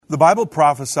The Bible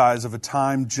prophesies of a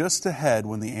time just ahead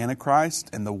when the Antichrist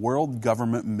and the world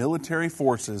government military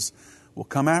forces will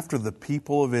come after the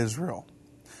people of Israel.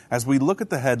 As we look at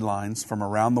the headlines from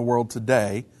around the world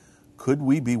today, could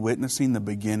we be witnessing the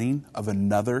beginning of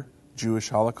another Jewish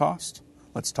Holocaust?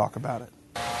 Let's talk about it.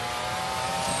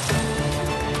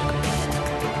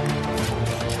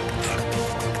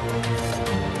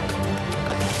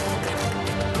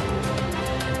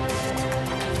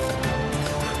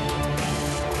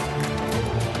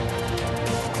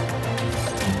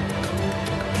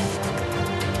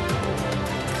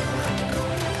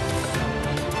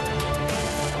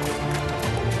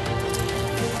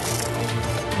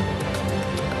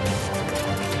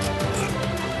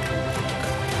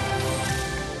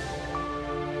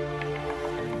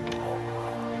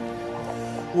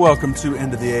 Welcome to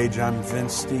End of the Age. I'm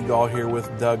Vince Stegall here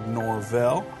with Doug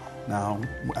Norvell. Now,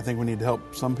 I think we need to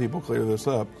help some people clear this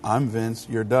up. I'm Vince,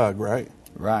 you're Doug, right?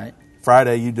 Right.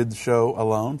 Friday, you did the show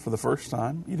alone for the first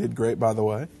time. You did great, by the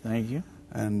way. Thank you.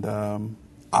 And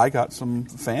I got some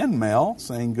fan mail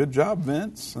saying, good job,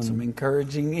 Vince. And, some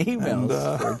encouraging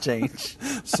emails for a change.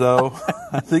 So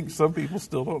I think some people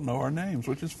still don't know our names,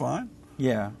 which is fine.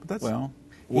 Yeah. But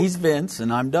he's Vince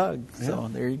and I'm Doug. So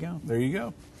there you go. There you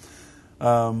go.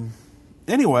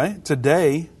 Anyway,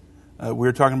 today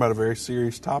we're talking about a very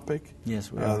serious topic.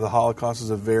 Yes, we are. The Holocaust is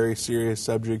a very serious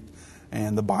subject,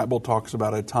 and the Bible talks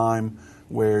about a time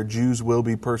where Jews will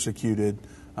be persecuted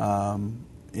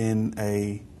in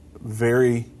a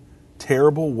very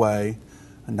terrible way.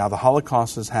 And now the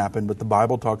Holocaust has happened, but the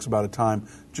Bible talks about a time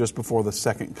just before the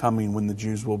second coming when the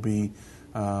Jews will be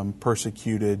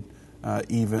persecuted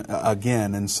even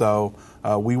again. And so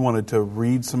we wanted to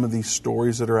read some of these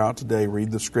stories that are out today,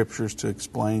 read the scriptures to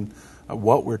explain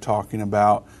what we're talking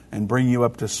about and bring you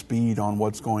up to speed on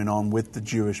what's going on with the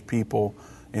Jewish people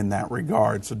in that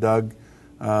regard. So Doug,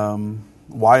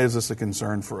 why is this a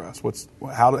concern for us?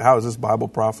 How is this Bible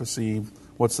prophecy?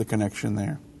 What's the connection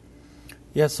there?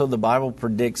 Yeah, so the Bible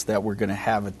predicts that we're going to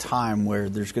have a time where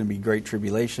there's going to be great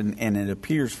tribulation, and it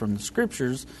appears from the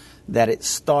scriptures that it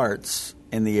starts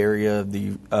in the area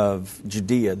of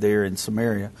Judea, there in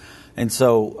Samaria. And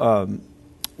so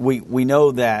we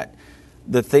know that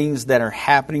the things that are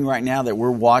happening right now that we're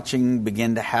watching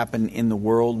begin to happen in the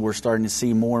world. We're starting to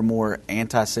see more and more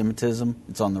anti-Semitism.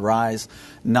 It's on the rise,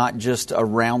 not just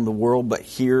around the world, but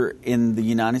here in the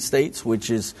United States,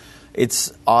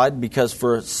 it's odd because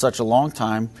for such a long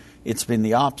time it's been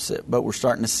the opposite. But we're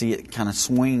starting to see it kind of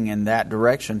swing in that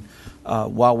direction.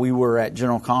 While we were at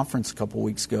General Conference a couple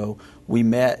weeks ago, we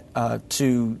met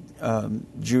two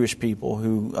Jewish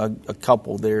people, a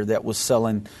couple there that was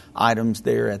selling items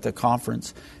there at the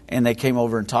conference, and they came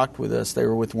over and talked with us. They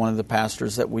were with one of the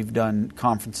pastors that we've done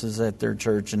conferences at their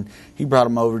church, and he brought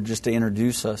them over just to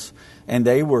introduce us. And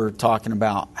they were talking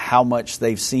about how much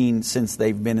they've seen since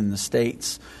they've been in the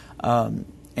States,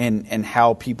 and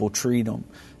how people treat them.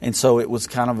 And so it was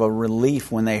kind of a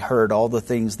relief when they heard all the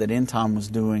things that End Time was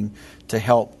doing to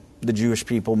help the Jewish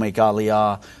people make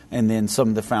Aliyah, and then some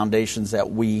of the foundations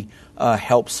that we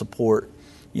help support,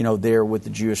 there with the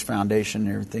Jewish Foundation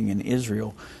and everything in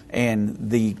Israel.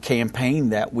 And the campaign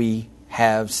that we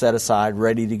have set aside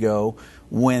ready to go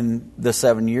when the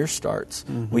 7 years starts.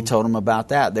 Mm-hmm. We told them about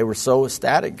that. They were so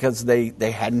ecstatic because they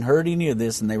hadn't heard any of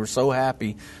this, and they were so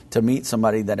happy to meet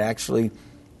somebody that actually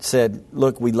said,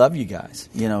 look, we love you guys,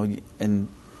 and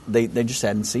they just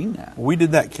hadn't seen that. We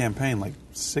did that campaign like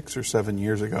 6 or 7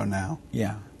 years ago now.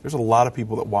 Yeah. There's a lot of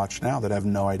people that watch now that have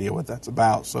no idea what that's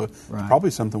about. So It's probably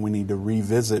something we need to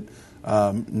revisit,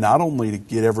 not only to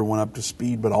get everyone up to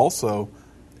speed, but also,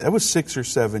 that was 6 or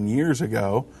 7 years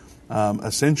ago.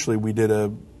 Essentially, we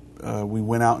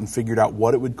went out and figured out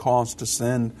what it would cost to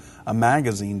send a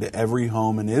magazine to every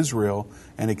home in Israel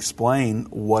and explain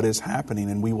what is happening.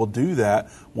 And we will do that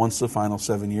once the final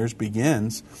 7 years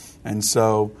begins. And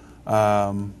so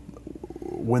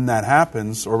when that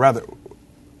happens, or rather,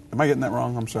 am I getting that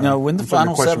wrong? I'm sorry. No, when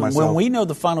we know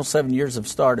the final 7 years have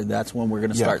started, that's when we're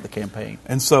going to start the campaign.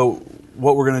 And so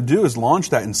what we're going to do is launch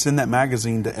that and send that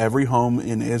magazine to every home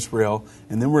in Israel,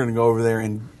 and then we're going to go over there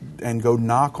and go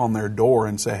knock on their door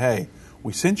and say, hey,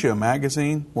 we sent you a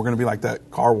magazine. We're going to be like that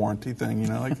car warranty thing,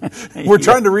 we're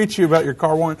trying to reach you about your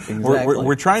car warranty. Exactly.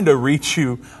 We're trying to reach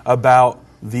you about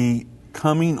the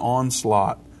coming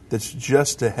onslaught that's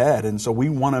just ahead. And so we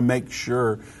want to make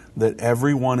sure that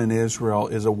everyone in Israel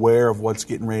is aware of what's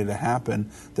getting ready to happen,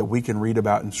 that we can read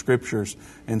about in scriptures.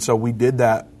 And so we did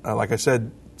that, like I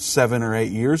said, 7 or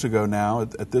 8 years ago now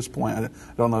at this point. I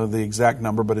don't know the exact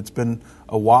number, but it's been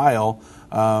a while.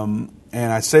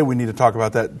 And I say we need to talk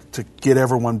about that to get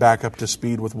everyone back up to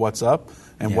speed with what's up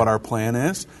and what our plan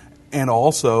is. And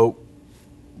also,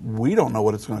 we don't know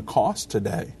what it's going to cost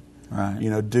today. Right.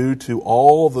 Due to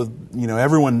all the,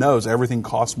 everyone knows everything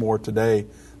costs more today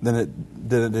than it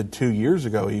did 2 years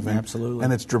ago even. Absolutely.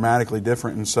 And it's dramatically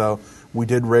different. And so we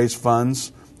did raise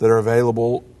funds that are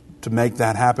available to make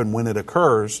that happen when it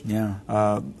occurs. Yeah.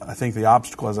 I think the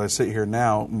obstacle as I sit here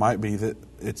now might be that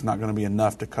it's not going to be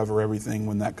enough to cover everything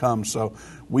when that comes. So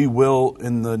we will,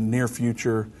 in the near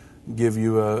future, give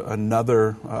you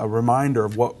another reminder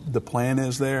of what the plan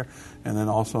is there, and then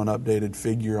also an updated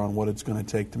figure on what it's going to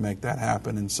take to make that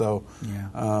happen. And so,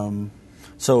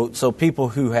 so people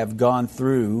who have gone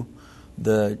through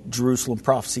the Jerusalem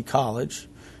Prophecy College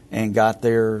and got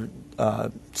their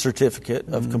certificate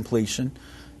of completion,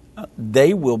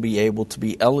 they will be able to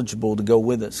be eligible to go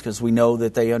with us because we know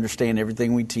that they understand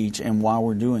everything we teach and why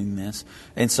we're doing this.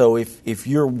 And so if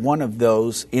you're one of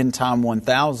those End Time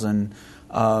 1000,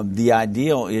 the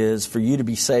ideal is for you to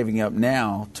be saving up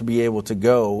now to be able to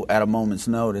go at a moment's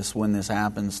notice when this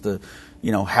happens, to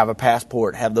have a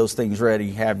passport, have those things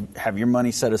ready, have your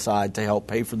money set aside to help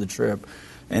pay for the trip.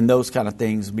 And those kind of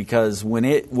things, because when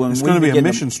it's going to be a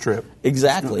missions trip.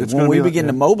 Exactly. When we begin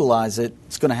to mobilize it,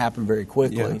 it's going to happen very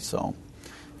quickly. Yeah. So,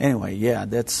 anyway,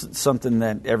 that's something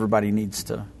that everybody needs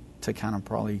to kind of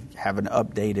probably have an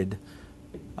updated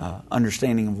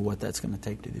understanding of what that's going to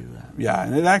take to do that. Yeah,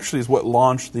 and it actually is what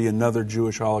launched the Another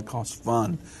Jewish Holocaust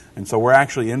Fund. And so we're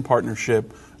actually in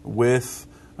partnership with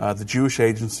the Jewish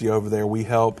agency over there. We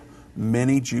help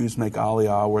many Jews make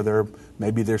Aliyah, where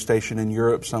maybe they're stationed in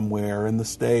Europe somewhere, in the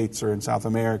States, or in South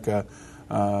America,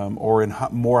 or in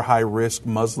more high-risk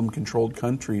Muslim-controlled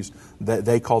countries. That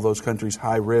they call those countries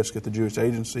high risk at the Jewish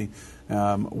agency.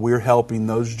 We're helping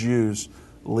those Jews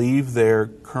leave their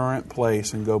current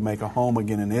place and go make a home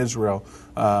again in Israel.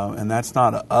 And that's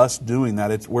not us doing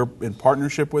that. We're in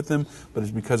partnership with them, but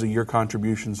it's because of your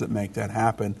contributions that make that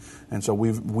happen. And so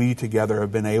we together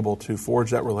have been able to forge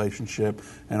that relationship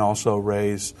and also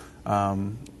raise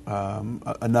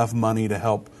enough money to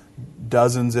help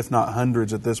dozens, if not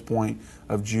hundreds at this point,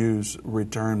 of Jews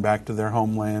return back to their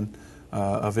homeland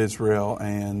of Israel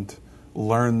and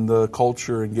learn the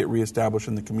culture and get reestablished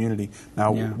in the community.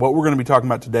 Now, what we're going to be talking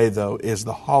about today, though, is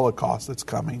the Holocaust that's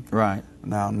coming. Right.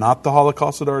 Now, not the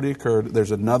Holocaust that already occurred.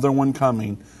 There's another one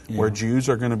coming where Jews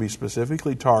are going to be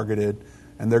specifically targeted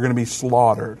and they're going to be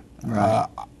slaughtered. Right.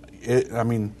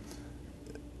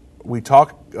 We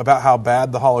talk about how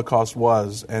bad the Holocaust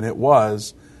was, and it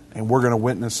was, and we're going to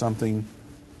witness something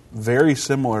very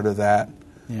similar to that,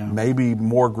 maybe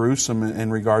more gruesome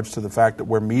in regards to the fact that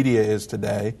where media is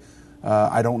today.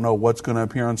 I don't know what's going to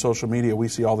appear on social media. We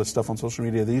see all this stuff on social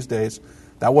media these days.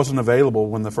 That wasn't available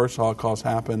when the first Holocaust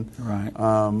happened. Right.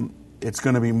 It's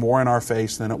going to be more in our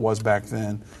face than it was back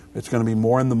then. It's going to be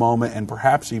more in the moment and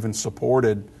perhaps even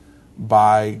supported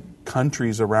by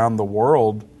countries around the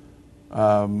world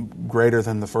greater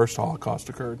than the first Holocaust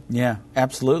occurred. Yeah,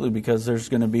 absolutely, because there's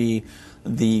going to be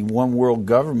the one world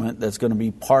government that's going to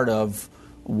be part of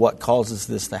what causes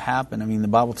this to happen. I mean, the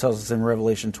Bible tells us in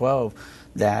Revelation 12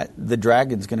 that the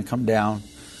dragon's going to come down.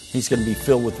 He's going to be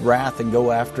filled with wrath and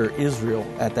go after Israel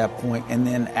at that point, and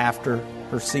then after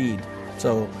her seed.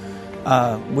 So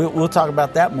we'll talk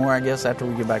about that more, I guess, after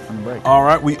we get back from the break. All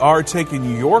right, we are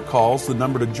taking your calls. The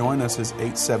number to join us is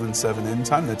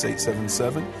 877-END-TIME. That's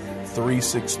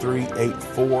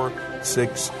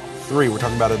 877-363-8463. We're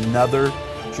talking about another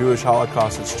Jewish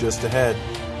Holocaust that's just ahead,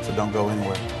 so don't go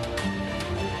anywhere.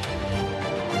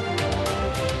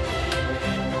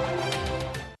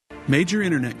 Major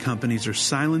internet companies are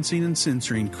silencing and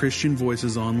censoring Christian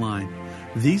voices online.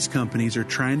 These companies are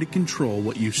trying to control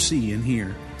what you see and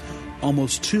hear.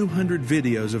 Almost 200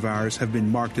 videos of ours have been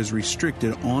marked as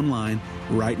restricted online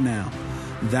right now.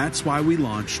 That's why we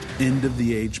launched End of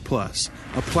the Age Plus,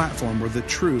 a platform where the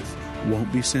truth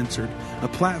won't be censored, a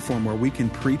platform where we can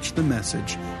preach the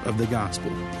message of the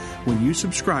gospel. When you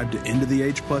subscribe to End of the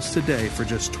Age Plus today for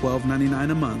just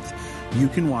 $12.99 a month, you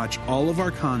can watch all of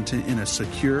our content in a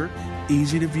secure,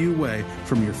 easy-to-view way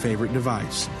from your favorite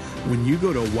device. When you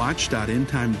go to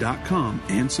watch.endtime.com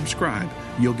and subscribe,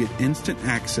 you'll get instant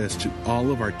access to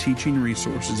all of our teaching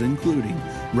resources, including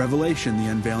Revelation, the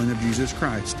Unveiling of Jesus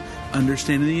Christ,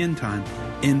 Understanding the End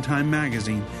Time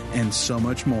Magazine, and so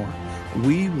much more.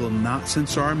 We will not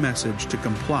censor our message to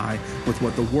comply with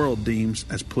what the world deems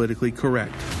as politically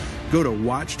correct. Go to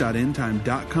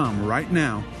watch.endtime.com right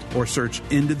now or search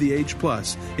End of the Age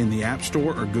Plus in the App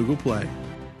Store or Google Play.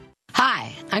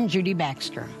 Hi, I'm Judy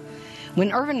Baxter.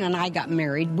 When Irvin and I got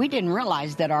married, we didn't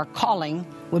realize that our calling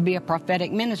would be a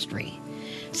prophetic ministry.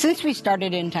 Since we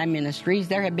started End Time Ministries,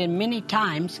 there have been many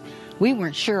times we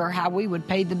weren't sure how we would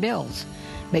pay the bills,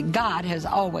 but God has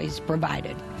always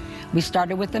provided. We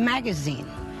started with the magazine,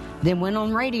 then went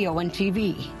on radio and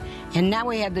TV, and now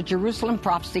we have the Jerusalem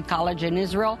Prophecy College in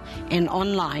Israel and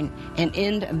online and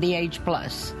End of the Age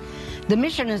Plus. The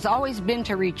mission has always been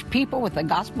to reach people with the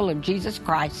gospel of Jesus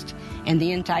Christ and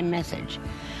the end time message.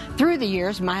 Through the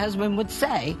years, my husband would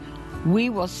say, we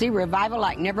will see revival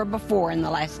like never before in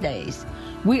the last days.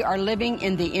 We are living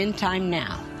in the end time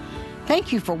now.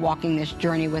 Thank you for walking this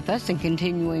journey with us and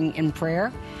continuing in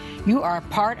prayer. You are a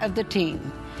part of the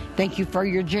team. Thank you for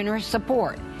your generous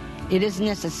support. It is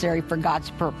necessary for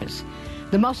God's purpose.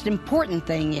 The most important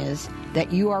thing is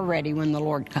that you are ready when the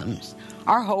Lord comes.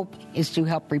 Our hope is to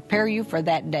help prepare you for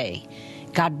that day.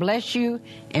 God bless you,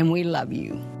 and we love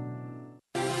you.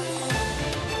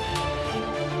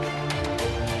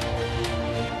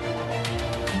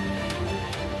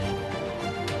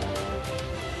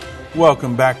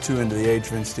 Welcome back to Into the Age.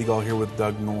 Vince Stegall here with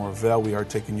Doug Norvell. We are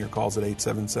taking your calls at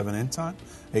 877-END-TIME,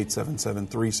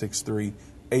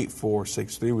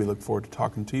 877-363-8463. We look forward to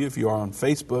talking to you. If you are on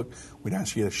Facebook, we'd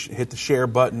ask you to hit the share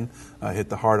button, hit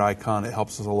the heart icon. It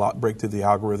helps us a lot break through the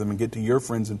algorithm and get to your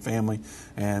friends and family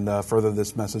and further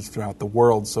this message throughout the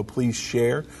world. So please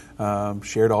share.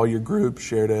 Share to all your groups.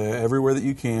 Share to everywhere that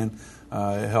you can.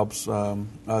 It helps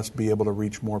us be able to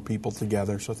reach more people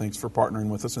together. So thanks for partnering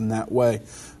with us in that way.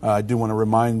 I do want to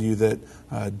remind you that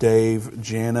Dave,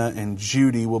 Jana, and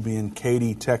Judy will be in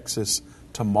Katy, Texas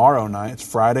tomorrow night. It's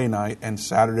Friday night and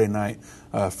Saturday night.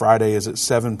 Friday is at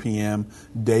 7 p.m.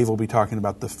 Dave will be talking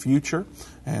about the future.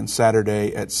 And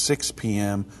Saturday at 6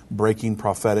 p.m., breaking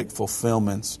prophetic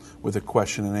fulfillments with a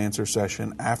question and answer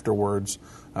session afterwards,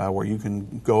 where you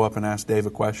can go up and ask Dave a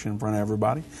question in front of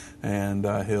everybody, and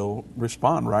he'll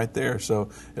respond right there. So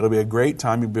it'll be a great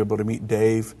time. You'll be able to meet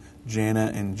Dave,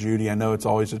 Jana, and Judy. I know it's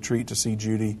always a treat to see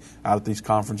Judy out at these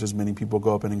conferences. Many people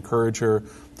go up and encourage her,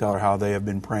 tell her how they have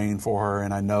been praying for her,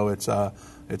 and I know it's a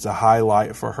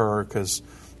highlight for her because,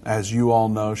 as you all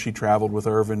know, she traveled with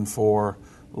Irvin for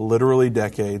literally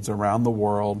decades around the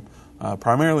world,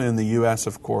 primarily in the U.S.,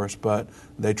 of course, but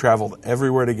they traveled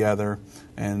everywhere together.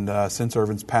 And since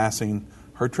Irvin's passing,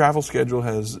 her travel schedule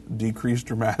has decreased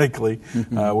dramatically,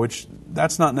 which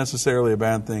that's not necessarily a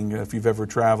bad thing. If you've ever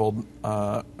traveled,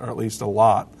 or at least a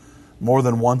lot, more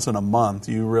than once in a month,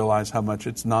 you realize how much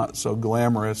it's not so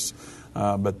glamorous.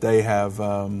 But they have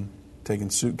taken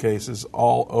suitcases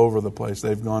all over the place.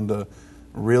 They've gone to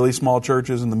really small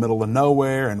churches in the middle of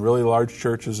nowhere and really large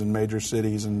churches in major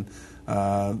cities, and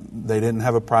they didn't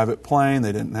have a private plane.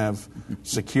 They didn't have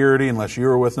security unless you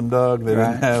were with them, Doug. They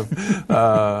didn't have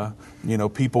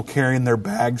people carrying their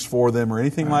bags for them or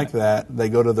anything like that. They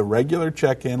go to the regular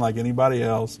check-in like anybody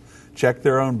else, check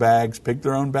their own bags, pick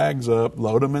their own bags up,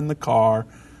 load them in the car.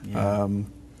 Yeah.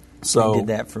 So we did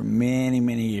that for many,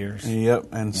 many years.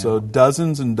 Yep, and so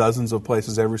dozens and dozens of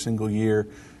places every single year,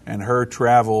 and her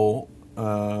travel,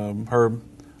 her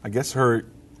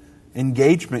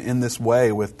engagement in this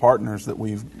way with partners that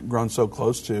we've grown so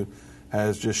close to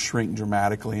has just shrunk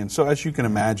dramatically. And so, as you can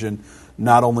imagine,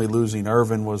 not only losing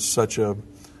Irvin was such a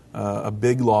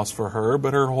big loss for her,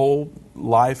 but her whole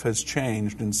life has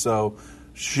changed, and so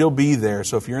she'll be there.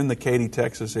 So if you're in the Katy,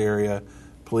 Texas area,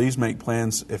 please make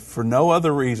plans, if for no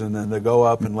other reason than to go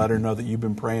up and let her know that you've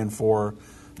been praying for her.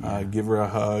 Give her a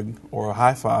hug or a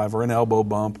high five or an elbow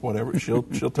bump, whatever. She'll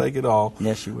take it all.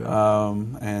 Yes, she will.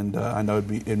 And I know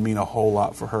it'd mean a whole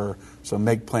lot for her. So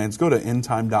make plans. Go to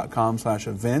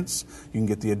endtime.com/events. You can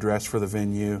get the address for the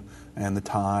venue and the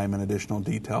time and additional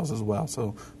details as well.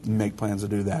 So make plans to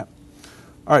do that.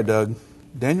 All right, Doug.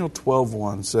 Daniel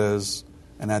 12:1 says,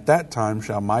 "And at that time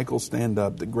shall Michael stand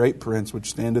up, the great prince which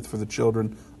standeth for the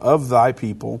children of thy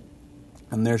people,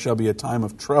 and there shall be a time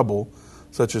of trouble,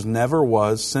 such as never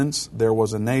was since there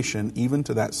was a nation, even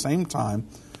to that same time.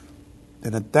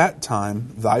 And at that time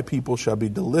thy people shall be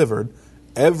delivered,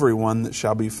 every one that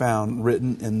shall be found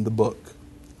written in the book."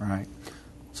 Right.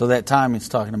 So that time it's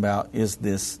talking about is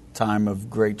this time of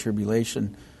great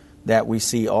tribulation that we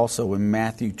see also in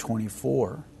Matthew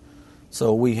 24.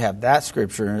 So we have that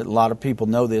scripture, and a lot of people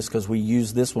know this because we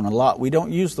use this one a lot. We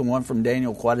don't use the one from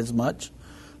Daniel quite as much,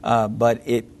 but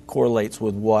it correlates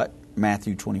with what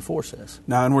Matthew 24 says.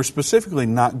 Now, and we're specifically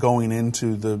not going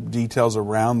into the details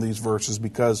around these verses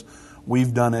because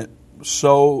we've done it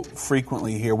so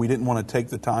frequently here. We didn't want to take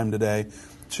the time today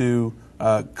to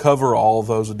cover all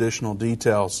those additional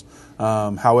details.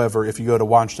 However, if you go to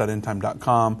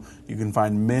watch.endtime.com, you can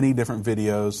find many different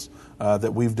videos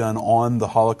that we've done on the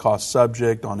Holocaust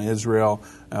subject, on Israel,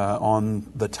 on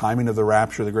the timing of the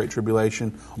rapture, the Great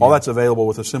Tribulation. All that's available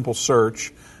with a simple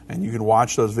search, and you can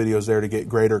watch those videos there to get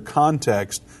greater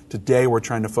context. Today we're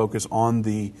trying to focus on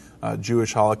the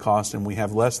Jewish Holocaust, and we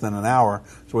have less than an hour,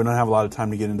 so we don't have a lot of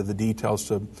time to get into the details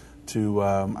to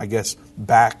I guess,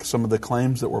 back some of the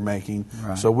claims that we're making.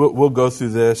 Right. So we'll go through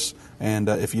this, and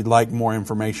if you'd like more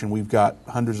information, we've got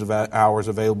hundreds of hours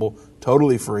available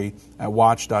totally free at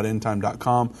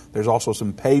watch.endtime.com. There's also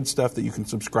some paid stuff that you can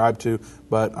subscribe to,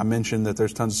 but I mentioned that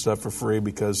there's tons of stuff for free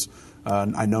because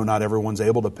I know not everyone's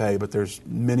able to pay, but there's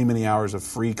many, many hours of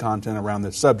free content around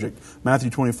this subject. Matthew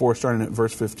 24, starting at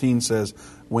verse 15, says,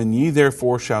 "When ye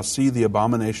therefore shall see the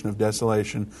abomination of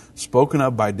desolation, spoken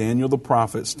of by Daniel the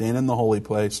prophet, stand in the holy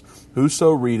place,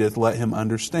 whoso readeth, let him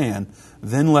understand.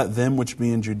 Then let them which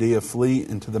be in Judea flee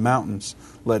into the mountains.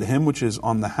 Let him which is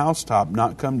on the housetop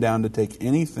not come down to take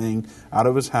anything out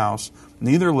of his house,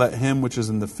 neither let him which is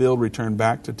in the field return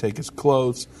back to take his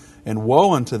clothes. And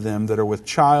woe unto them that are with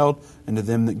child, and to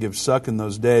them that give suck in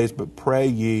those days. But pray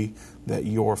ye that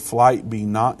your flight be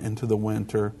not into the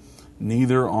winter,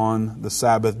 neither on the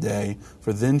Sabbath day.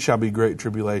 For then shall be great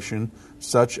tribulation,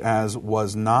 such as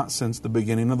was not since the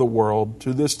beginning of the world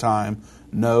to this time,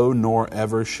 no, nor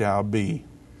ever shall be."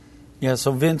 Yeah,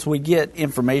 so Vince, we get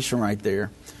information right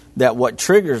there that what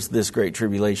triggers this great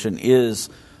tribulation is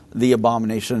the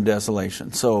abomination of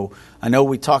desolation. So I know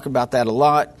we talk about that a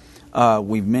lot.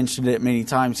 We've mentioned it many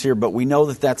times here, but we know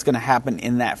that that's going to happen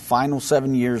in that final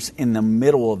 7 years. In the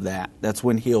middle of that, that's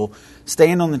when he'll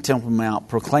stand on the Temple Mount,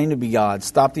 proclaim to be God,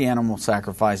 stop the animal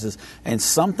sacrifices, and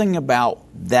something about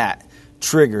that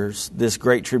triggers this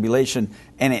great tribulation,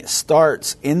 and it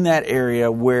starts in that area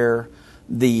where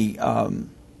the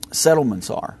settlements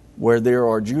are, where there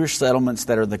are Jewish settlements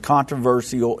that are the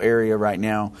controversial area right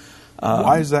now.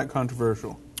 Why is that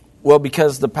controversial? Well,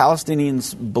 because the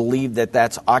Palestinians believe that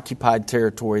that's occupied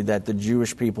territory that the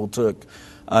Jewish people took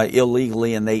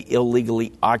illegally, and they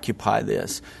illegally occupy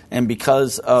this. And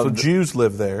because of... So Jews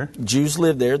live there. Jews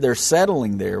live there. They're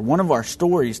settling there. One of our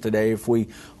stories today, if we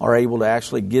are able to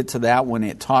actually get to that one,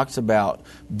 it talks about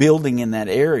building in that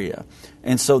area.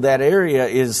 And so that area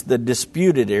is the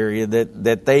disputed area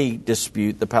that they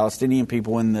dispute. The Palestinian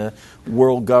people and the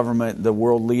world government, the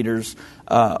world leaders,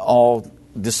 all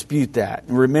dispute that.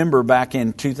 Remember, back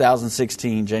in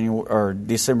 2016,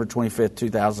 December 25th,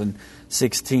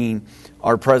 2016,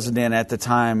 our president at the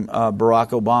time,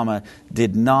 Barack Obama,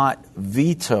 did not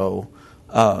veto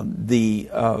the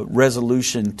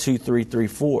resolution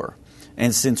 2334.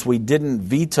 And since we didn't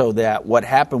veto that, what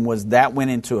happened was that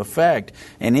went into effect,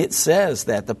 and it says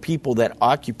that the people that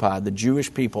occupy, the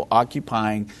Jewish people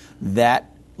occupying that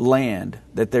land,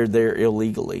 that they're there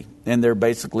illegally, and they're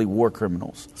basically war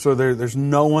criminals. So there's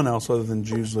no one else other than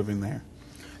Jews living there?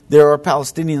 There are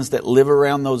Palestinians that live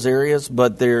around those areas,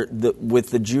 but with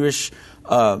the Jewish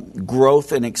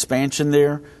growth and expansion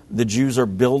there, the Jews are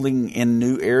building in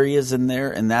new areas in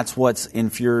there, and that's what's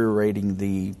infuriating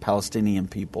the Palestinian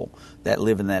people that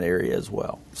live in that area as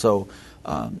well. So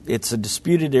it's a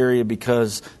disputed area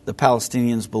because the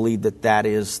Palestinians believe that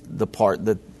is the part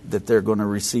that they're going to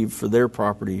receive for their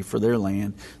property, for their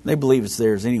land. They believe it's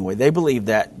theirs anyway. They believe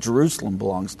that Jerusalem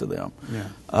belongs to them.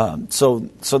 Yeah. So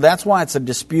that's why it's a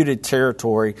disputed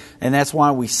territory, and that's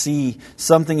why we see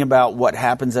something about what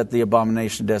happens at the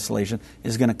abomination of desolation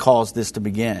is going to cause this to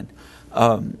begin.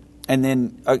 And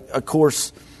then, of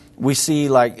course, we see,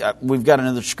 we've got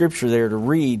another scripture there to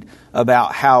read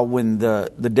about how when the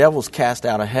devil's cast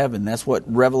out of heaven, that's what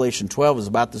Revelation 12 is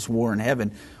about, this war in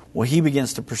heaven. Well, he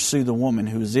begins to pursue the woman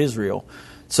who is Israel.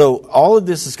 So all of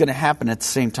this is going to happen at the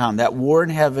same time. That war in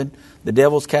heaven, the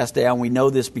devil's cast down. We know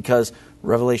this because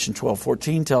Revelation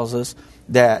 12:14 tells us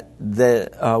that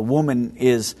the woman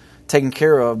is taken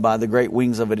care of by the great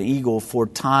wings of an eagle for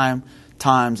times,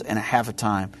 and a half a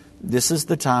time. This is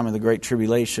the time of the Great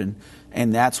Tribulation,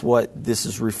 and that's what this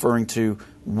is referring to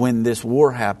when this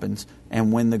war happens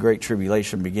and when the Great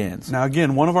Tribulation begins. Now,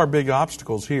 again, one of our big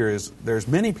obstacles here is there's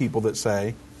many people that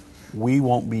say, we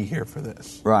won't be here for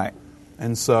this. Right.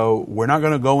 And so we're not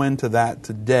going to go into that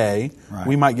today. Right.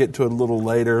 We might get to it a little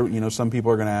later. Some people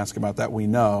are going to ask about that, we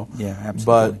know. Yeah,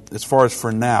 absolutely. But as far as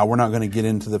for now, we're not going to get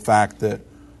into the fact that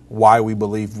why we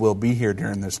believe we'll be here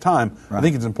during this time. Right. I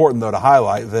think it's important, though, to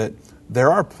highlight that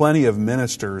there are plenty of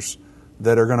ministers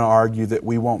that are going to argue that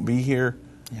we won't be here.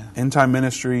 Yeah. End Time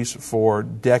Ministries for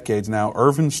decades now.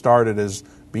 Irvin started as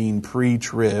being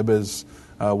pre-trib, as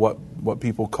what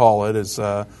people call it, as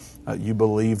you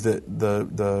believe that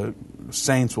the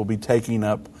saints will be taken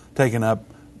up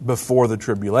before the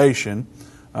tribulation.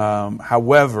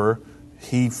 However,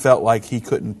 he felt like he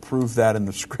couldn't prove that in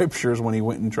the scriptures when he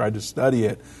went and tried to study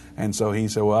it. And so he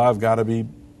said, well, I've got to be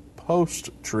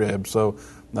post-trib. So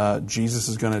Jesus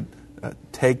is going to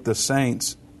take the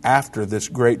saints after this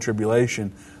great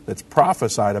tribulation that's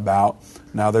prophesied about.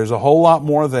 Now, there's a whole lot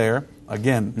more there.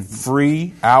 Again,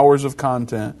 free hours of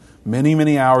content, many,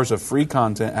 many hours of free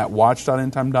content at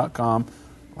watch.endtime.com.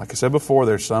 Like I said before,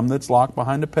 there's some that's locked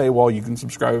behind a paywall. You can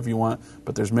subscribe if you want,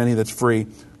 but there's many that's free.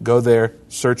 Go there,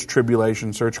 search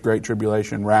tribulation, search Great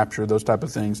Tribulation, Rapture, those type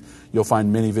of things. You'll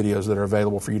find many videos that are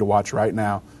available for you to watch right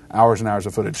now, hours and hours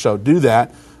of footage. So do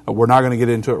that. We're not going to get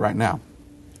into it right now.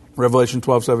 Revelation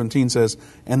 12:17 says,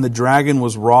 "And the dragon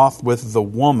was wroth with the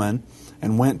woman,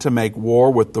 and went to make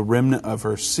war with the remnant of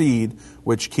her seed,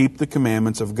 which keep the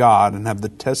commandments of God and have the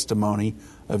testimony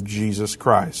of Jesus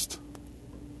Christ."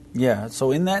 Yeah,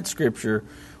 so in that scripture,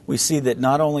 we see that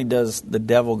not only does the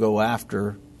devil go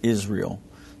after Israel,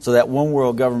 so that one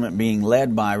world government being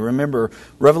led by, remember,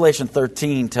 Revelation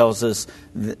 13 tells us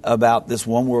about this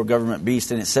one world government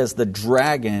beast, and it says the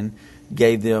dragon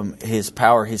gave them his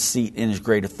power, his seat, and his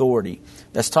great authority.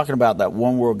 That's talking about that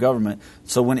one world government.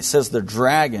 So when it says the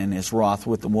dragon is wroth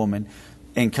with the woman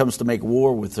and comes to make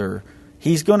war with her,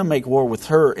 he's going to make war with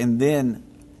her, and then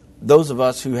those of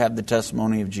us who have the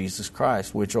testimony of Jesus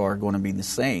Christ, which are going to be the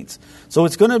saints. So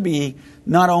it's going to be,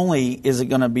 not only is it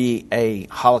going to be a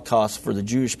Holocaust for the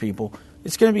Jewish people,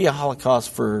 it's going to be a Holocaust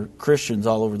for Christians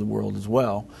all over the world as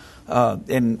well.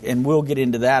 And we'll get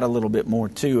into that a little bit more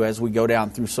too as we go down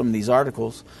through some of these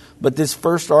articles. But this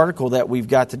first article that we've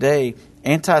got today,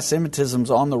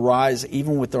 anti-Semitism's on the rise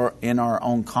even in our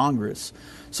own Congress.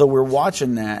 So we're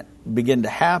watching that begin to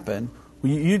happen.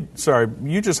 You just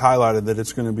highlighted that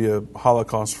it's going to be a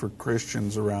Holocaust for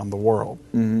Christians around the world.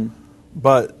 Mm-hmm.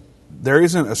 But there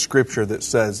isn't a scripture that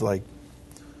says, like,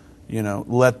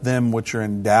 let them which are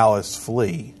in Dallas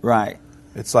flee. Right.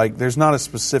 It's like there's not a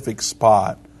specific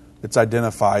spot that's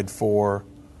identified for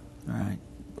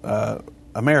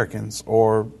Americans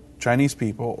or Chinese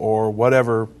people or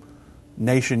whatever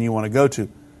nation you want to go to.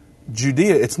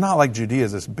 Judea, it's not like Judea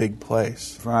is this big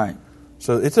place. Right.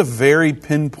 So it's a very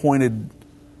pinpointed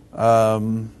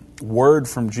word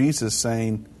from Jesus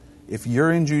saying, if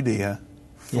you're in Judea,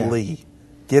 flee. Yeah.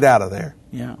 Get out of there.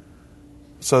 Yeah.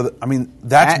 So,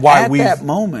 that's why we... At that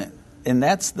moment, and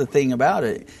that's the thing about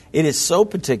it, it is so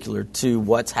particular to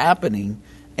what's happening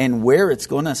and where it's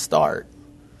going to start.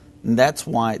 And that's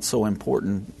why it's so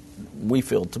important, we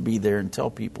feel, to be there and tell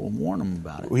people and warn them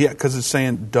about it. Well, yeah, because it's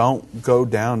saying don't go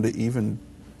down to even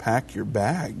pack your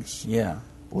bags. Yeah.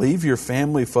 Leave your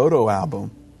family photo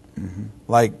album. Mm-hmm.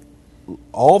 Like,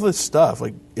 all this stuff,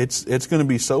 like it's going to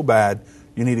be so bad,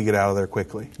 you need to get out of there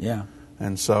quickly. Yeah.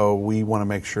 And so we want to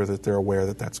make sure that they're aware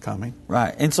that that's coming.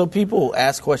 Right. And so people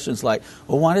ask questions like,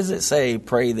 well, why does it say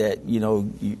pray that,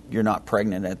 you're not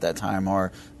pregnant at that time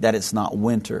or that it's not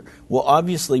winter? Well,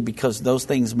 obviously because those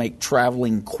things make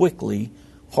traveling quickly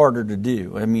harder to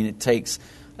do. It takes,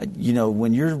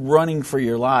 when you're running for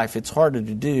your life, it's harder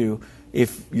to do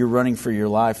if you're running for your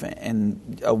life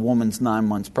and a woman's 9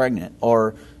 months pregnant,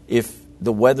 or if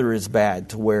the weather is bad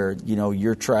to where,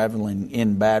 you're traveling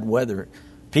in bad weather.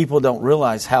 People don't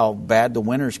realize how bad the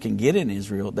winters can get in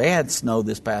Israel. They had snow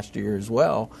this past year as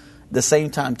well. The same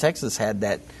time Texas had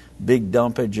that big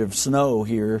dumpage of snow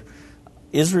here,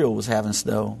 Israel was having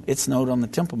snow. It snowed on the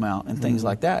Temple Mount and things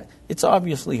like that. It's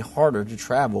obviously harder to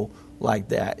travel like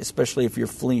that, especially if you're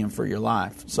fleeing for your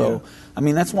life. So,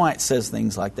 that's why it says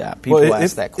things like that. People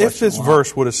ask that question. If this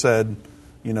verse would have said,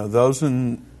 those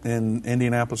in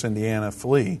Indianapolis, Indiana,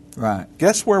 flee, right?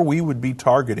 Guess where we would be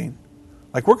targeting?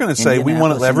 Like, we're going to say we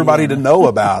want everybody to know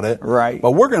about it, right?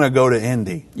 But we're going to go to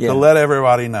Indy to let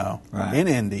everybody know. Right. In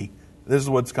Indy, this is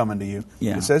what's coming to you.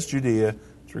 Yeah. It says Judea.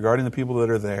 It's regarding the people that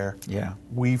are there. Yeah.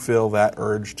 We feel that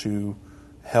urge to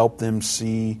help them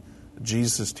see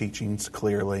Jesus' teachings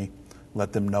clearly,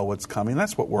 let them know what's coming.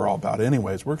 That's what we're all about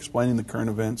anyways. We're explaining the current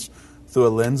events through a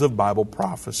lens of Bible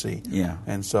prophecy. Yeah.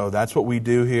 And so that's what we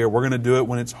do here. We're going to do it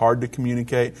when it's hard to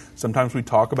communicate. Sometimes we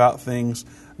talk about things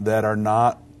that are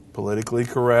not politically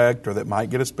correct or that might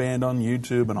get us banned on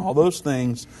YouTube and all those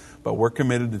things, but we're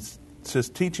committed to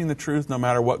just teaching the truth no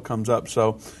matter what comes up.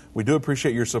 So we do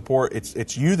appreciate your support.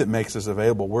 It's you that makes us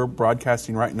available. We're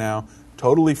broadcasting right now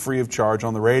totally free of charge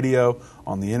on the radio,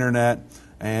 on the internet,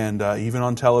 and even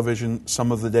on television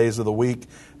some of the days of the week.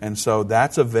 And so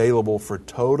that's available for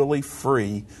totally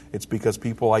free. It's because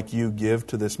people like you give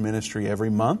to this ministry every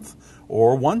month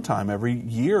or one time every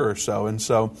year or so. And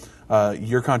so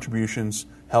your contributions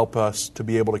help us to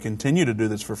be able to continue to do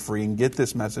this for free and get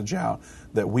this message out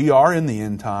that we are in the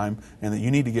end time and that you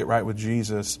need to get right with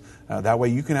Jesus. That way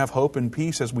you can have hope and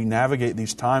peace as we navigate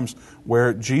these times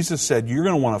where Jesus said you're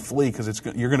going to want to flee because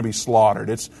you're going to be slaughtered.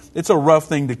 It's a rough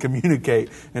thing to communicate,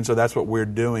 and so that's what we're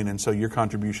doing. And so your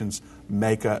contributions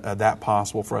make that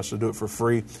possible for us to do it for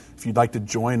free. If you'd like to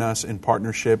join us in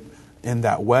partnership in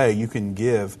that way, you can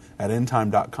give at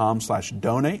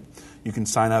endtime.com/donate. You can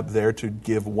sign up there to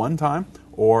give one time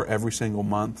or every single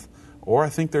month. Or I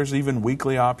think there's even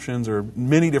weekly options or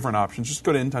many different options. Just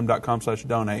go to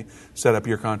endtime.com/donate, set up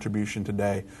your contribution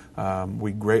today.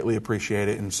 We greatly appreciate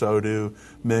it, and so do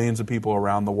millions of people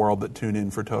around the world that tune in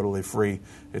for totally free.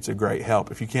 It's a great help.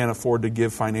 If you can't afford to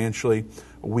give financially,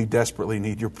 we desperately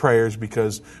need your prayers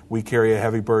because we carry a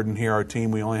heavy burden here. Our team,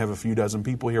 we only have a few dozen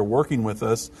people here working with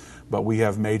us, but we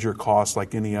have major costs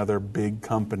like any other big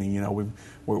company. You know,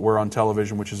 we're on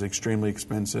television, which is extremely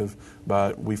expensive,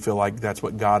 but we feel like that's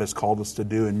what God has called us to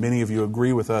do, and many of you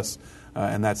agree with us,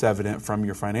 and that's evident from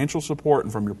your financial support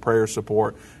and from your prayer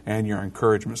support and your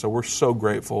encouragement. So we're so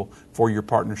grateful for your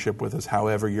partnership with us,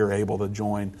 however you're able to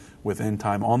join with End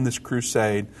Time on this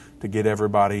crusade to get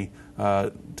everybody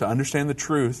to understand the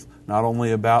truth, not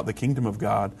only about the kingdom of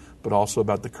God, but also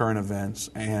about the current events.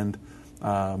 And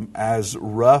as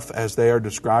rough as they are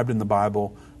described in the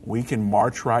Bible, we can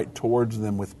march right towards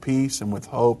them with peace and with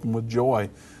hope and with joy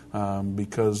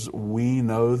because we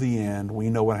know the end. We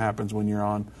know what happens when you're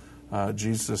on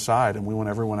Jesus' side, and we want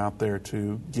everyone out there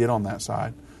to get on that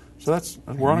side. So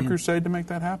we're on a crusade to make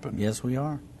that happen. Yes, we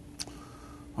are.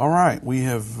 All right. We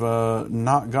have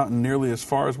not gotten nearly as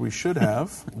far as we should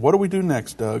have. What do we do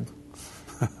next, Doug?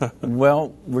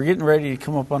 Well, we're getting ready to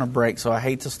come up on a break, so I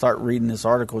hate to start reading this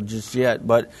article just yet,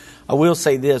 but I will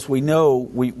say this. We know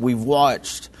we've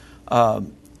watched,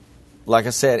 like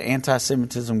I said,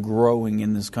 anti-Semitism growing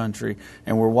in this country,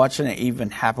 and we're watching it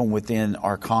even happen within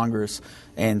our Congress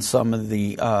and some of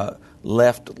the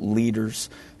left leaders.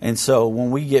 And so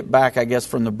when we get back, I guess,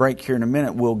 from the break here in a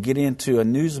minute, we'll get into a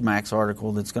Newsmax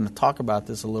article that's going to talk about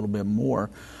this a little bit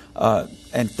more.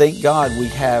 And thank God we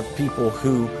have people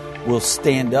who will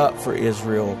stand up for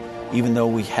Israel, even though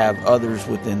we have others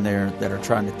within there that are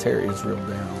trying to tear Israel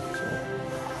down. So.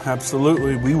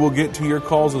 Absolutely. We will get to your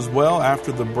calls as well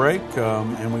after the break,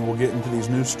 and we will get into these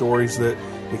news stories that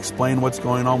explain what's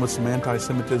going on with some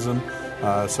anti-Semitism.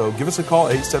 So give us a call,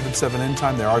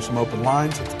 877-END-TIME. There are some open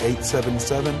lines. It's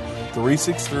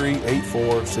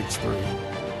 877-363-8463.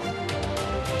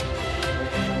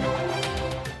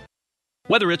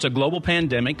 Whether it's a global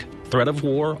pandemic, threat of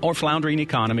war, or floundering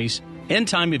economies,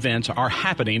 end-time events are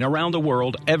happening around the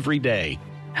world every day.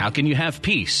 How can you have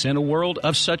peace in a world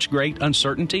of such great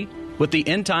uncertainty? With the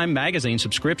End Time magazine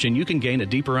subscription, you can gain a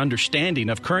deeper understanding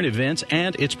of current events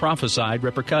and its prophesied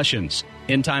repercussions.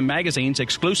 End Time magazine's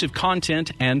exclusive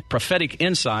content and prophetic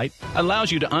insight allows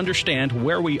you to understand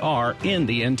where we are in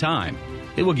the end time.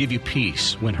 It will give you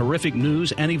peace when horrific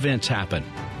news and events happen.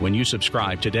 When you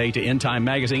subscribe today to End Time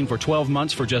magazine for 12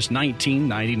 months for just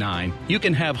 $19.99, you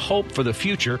can have hope for the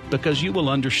future because you will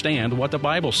understand what the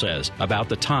Bible says about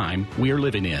the time we are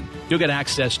living in. You'll get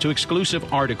access to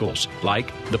exclusive articles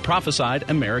like the Prophesied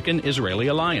American-Israeli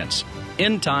Alliance,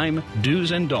 End Time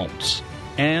Do's and Don'ts,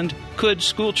 and Could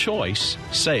School Choice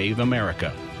Save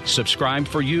America? Subscribe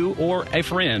for you or a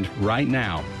friend right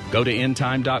now. Go to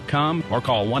endtime.com or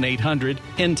call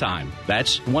 1-800-END-TIME.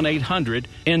 That's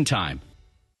 1-800-END-TIME.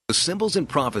 The symbols and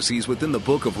prophecies within the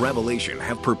book of Revelation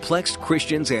have perplexed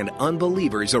Christians and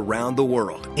unbelievers around the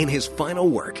world. In his final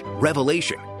work,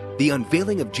 Revelation, The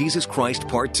Unveiling of Jesus Christ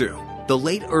Part 2, the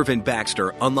late Irvin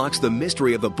Baxter unlocks the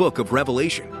mystery of the book of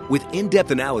Revelation with in-depth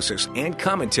analysis and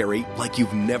commentary like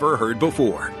you've never heard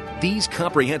before. These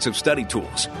comprehensive study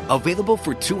tools, available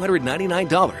for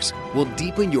 $299, will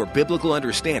deepen your biblical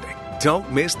understanding.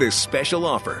 Don't miss this special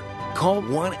offer. Call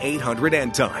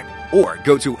 1-800-END-TIME or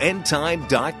go to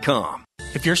endtime.com.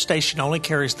 If your station only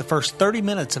carries the first 30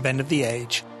 minutes of End of the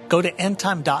Age, go to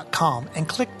endtime.com and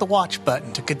click the watch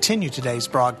button to continue today's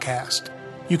broadcast.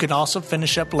 You can also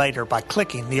finish up later by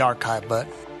clicking the archive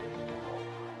button.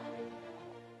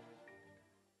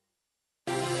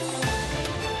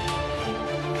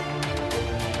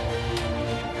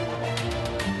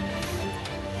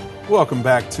 Welcome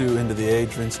back to End of the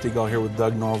Age. Vince Stegall here with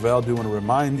Doug Norvell. Do want to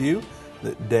remind you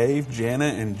that Dave, Jana,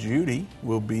 and Judy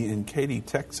will be in Katy,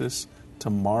 Texas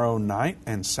tomorrow night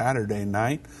and Saturday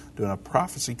night doing a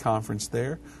prophecy conference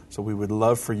there. So we would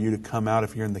love for you to come out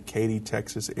if you're in the Katy,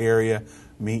 Texas area.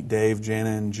 Meet Dave,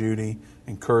 Jana, and Judy.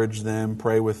 Encourage them.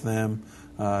 Pray with them.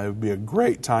 It would be a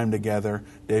great time together.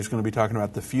 Dave's going to be talking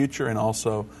about the future and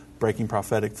also Breaking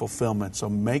Prophetic Fulfillment. So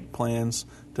make plans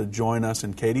to join us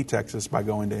in Katy, Texas by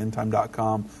going to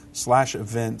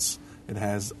endtime.com/events. It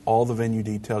has all the venue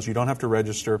details. You don't have to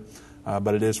register,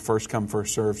 but it is first come,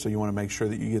 first serve, so you want to make sure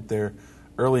that you get there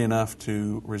early enough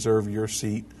to reserve your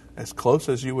seat as close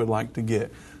as you would like to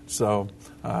get. So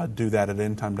do that at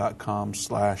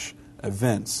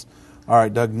endtime.com/events. All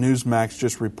right, Doug, Newsmax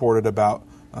just reported about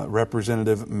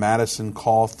Representative Madison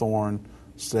Cawthorn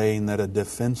saying that a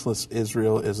defenseless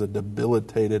Israel is a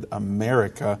debilitated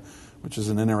America, which is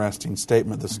an interesting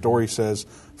statement. The story says,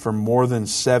 for more than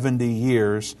 70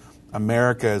 years,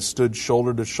 America has stood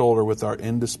shoulder to shoulder with our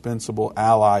indispensable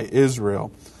ally,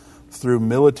 Israel. Through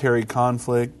military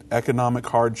conflict, economic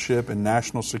hardship, and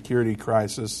national security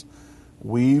crisis,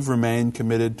 we've remained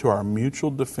committed to our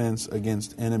mutual defense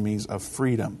against enemies of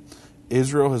freedom.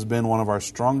 Israel has been one of our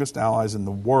strongest allies in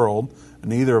the world,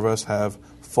 and neither of us have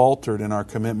faltered in our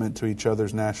commitment to each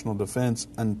other's national defense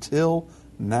until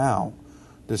now.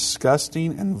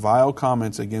 Disgusting and vile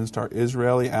comments against our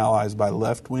Israeli allies by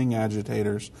left-wing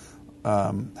agitators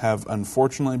have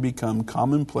unfortunately become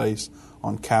commonplace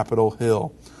on Capitol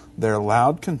Hill. Their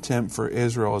loud contempt for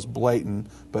Israel is blatant,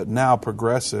 but now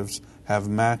progressives have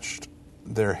matched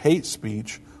their hate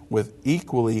speech with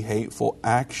equally hateful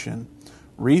action.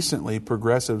 Recently,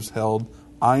 progressives held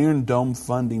Iron Dome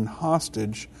funding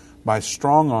hostage by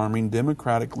strong-arming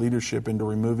Democratic leadership into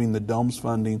removing the Dome's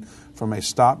funding from a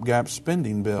stopgap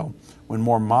spending bill. When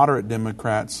more moderate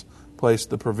Democrats placed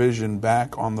the provision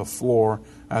back on the floor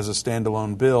as a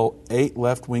standalone bill, 8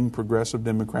 left-wing progressive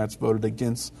Democrats voted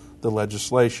against the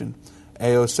legislation.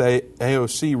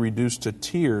 AOC reduced to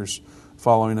tears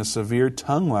following a severe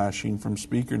tongue-lashing from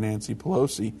Speaker Nancy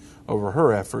Pelosi over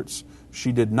her efforts.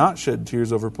 She did not shed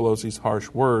tears over Pelosi's harsh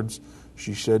words.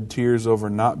 She shed tears over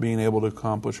not being able to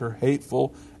accomplish her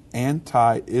hateful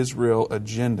anti-Israel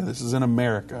agenda. This is in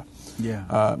America.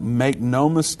 Yeah. Make no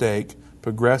mistake,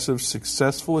 progressives'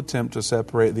 successful attempt to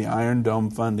separate the Iron Dome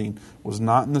funding was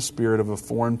not in the spirit of a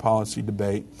foreign policy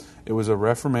debate. It was a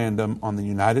referendum on the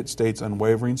United States'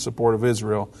 unwavering support of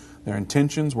Israel. Their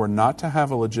intentions were not to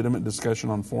have a legitimate discussion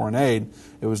on foreign aid.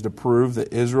 It was to prove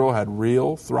that Israel had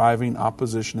real, thriving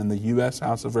opposition in the U.S.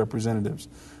 House of Representatives.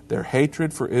 Their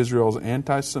hatred for Israel is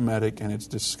anti-Semitic, and it's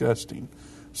disgusting.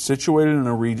 Situated in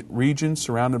a region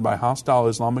surrounded by hostile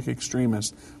Islamic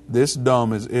extremists, this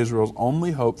dome is Israel's only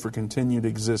hope for continued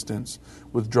existence.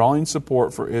 Withdrawing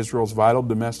support for Israel's vital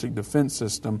domestic defense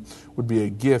system would be a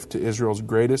gift to Israel's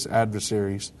greatest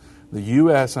adversaries. The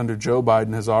U.S. under Joe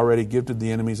Biden has already gifted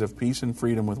the enemies of peace and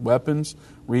freedom with weapons,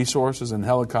 resources, and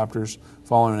helicopters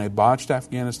following a botched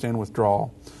Afghanistan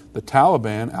withdrawal. The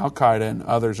Taliban, Al-Qaeda, and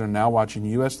others are now watching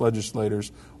U.S.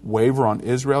 legislators waver on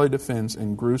Israeli defense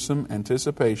in gruesome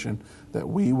anticipation that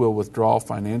we will withdraw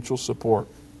financial support.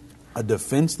 A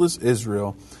defenseless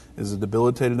Israel is a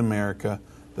debilitated America.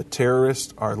 The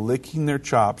terrorists are licking their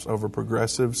chops over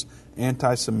progressives'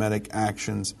 anti-Semitic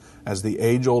actions. As the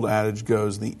age-old adage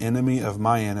goes, the enemy of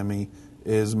my enemy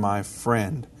is my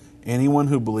friend. Anyone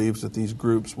who believes that these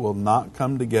groups will not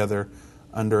come together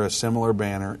under a similar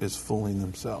banner is fooling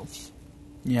themselves.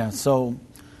 Yeah, so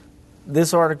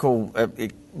this article,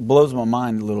 it blows my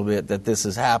mind a little bit that this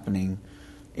is happening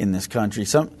in this country.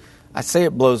 I say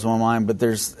it blows my mind, but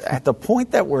there's at the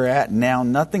point that we're at now,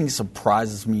 nothing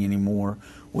surprises me anymore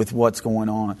with what's going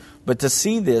on. But to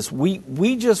see this,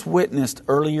 we just witnessed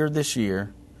earlier this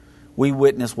year, we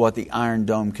witnessed what the Iron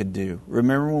Dome could do.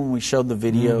 Remember when we showed the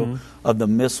video of the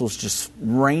missiles just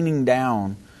raining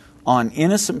down on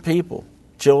innocent people,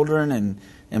 children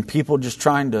and people just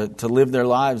trying to live their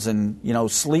lives and,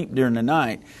 sleep during the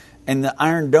night. And the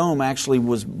Iron Dome actually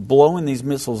was blowing these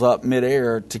missiles up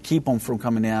midair to keep them from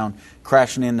coming down,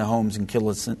 crashing into homes and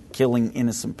killing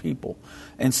innocent people.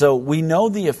 And so we know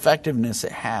the effectiveness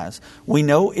it has. We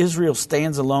know Israel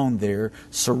stands alone there,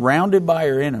 surrounded by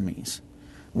her enemies.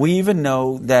 We even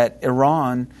know that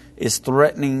Iran is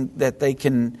threatening that they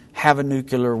can have a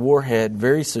nuclear warhead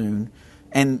very soon.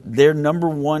 And their number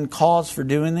one cause for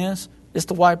doing this is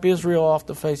to wipe Israel off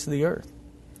the face of the earth.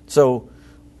 So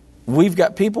we've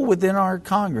got people within our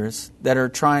Congress that are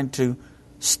trying to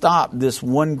stop this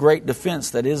one great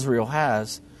defense that Israel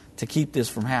has to keep this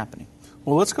from happening.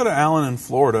 Well, let's go to Alan in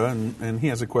Florida, and he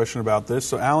has a question about this.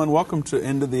 So, Alan, welcome to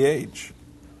End of the Age.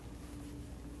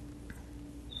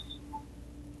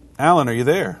 Alan, are you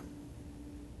there?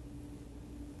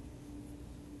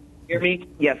 Hear me?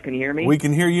 Yes, can you hear me? We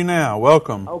can hear you now.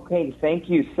 Welcome. Okay, thank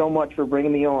you so much for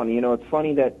bringing me on. It's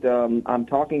funny that I'm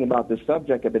talking about this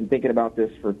subject. I've been thinking about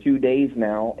this for 2 days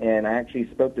now, and I actually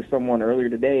spoke to someone earlier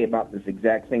today about this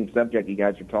exact same subject you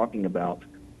guys are talking about.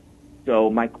 So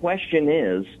my question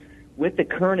is, with the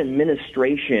current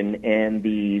administration and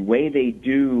the way they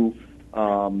do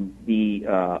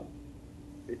the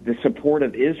support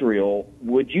of Israel,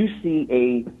 would you see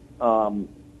a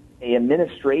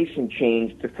administration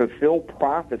change to fulfill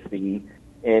prophecy,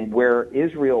 and where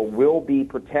Israel will be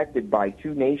protected by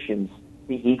two nations,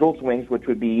 the eagle's wings, which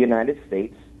would be United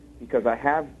States? Because I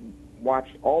have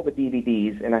watched all the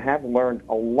DVDs, and I have learned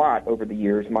a lot over the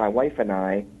years, my wife and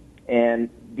I. And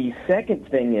the second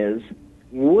thing is,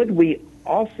 would we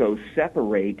also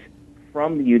separate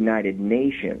from the United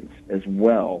Nations as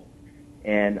well?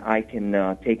 And I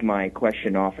can take my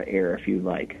question off of air if you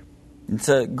like. It's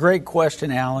a great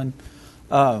question, Alan.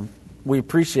 We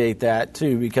appreciate that,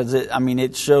 too, because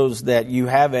it shows that you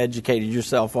have educated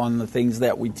yourself on the things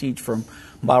that we teach from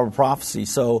Bible prophecy.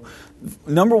 So,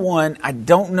 number one, I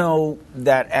don't know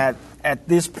that at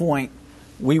this point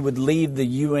we would leave the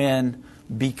UN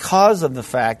because of the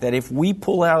fact that if we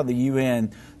pull out of the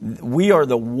UN, we are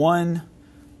the one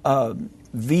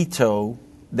veto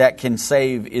that can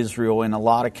save Israel in a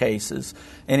lot of cases.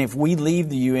 And if we leave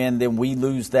the UN, then we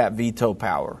lose that veto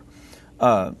power.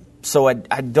 So I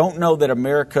don't know that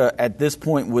America at this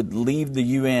point would leave the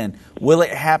UN. Will it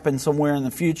happen somewhere in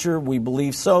the future? We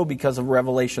believe so because of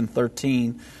Revelation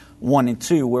 13, 1 and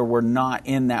 2, where we're not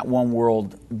in that one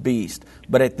world beast.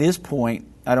 But at this point,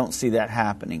 I don't see that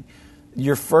happening.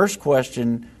 Your first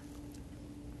question,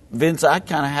 Vince, I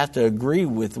kind of have to agree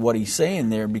with what he's saying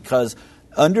there, because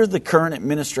under the current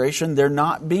administration, they're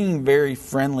not being very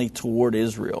friendly toward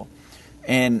Israel.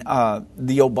 And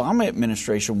the Obama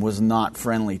administration was not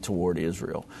friendly toward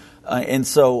Israel. And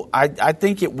so I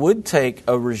think it would take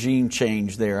a regime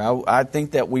change there. I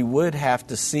think that we would have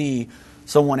to see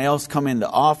someone else come into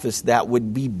office that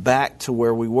would be back to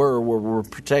where we were we're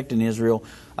protecting Israel.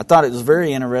 I thought it was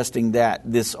very interesting that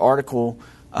this article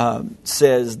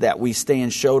says that we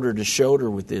stand shoulder to shoulder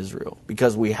with Israel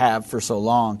because we have for so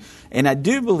long. And I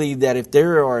do believe that if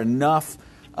there are enough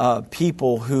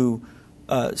people who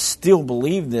still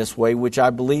believe this way, which I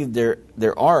believe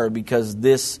there are, because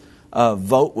this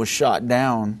vote was shot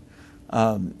down.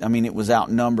 It was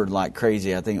outnumbered like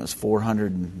crazy. I think it was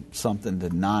 400 and something to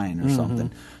 9 or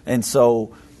something. And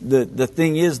so the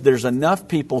thing is, there's enough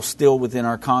people still within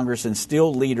our Congress and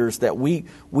still leaders that we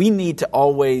need to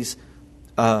always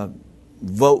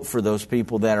vote for those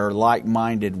people that are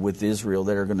like-minded with Israel,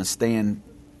 that are going to stand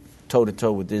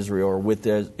toe-to-toe with Israel, or with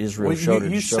Israel shoulder to shoulder.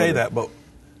 You say that, but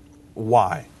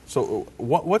why? So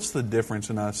what's the difference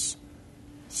in us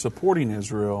supporting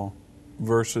Israel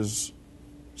versus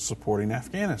supporting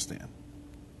Afghanistan?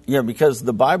 Yeah, because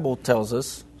the Bible tells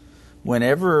us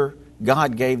whenever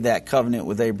God gave that covenant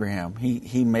with Abraham,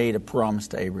 he made a promise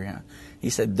to Abraham. He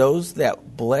said, those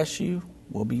that bless you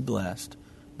will be blessed,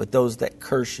 but those that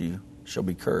curse you shall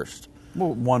be cursed.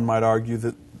 Well, one might argue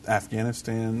that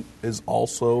Afghanistan is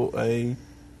also a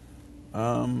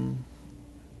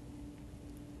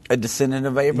descendant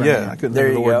of Abraham. Yeah, I couldn't think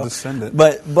of the word descendant.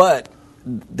 But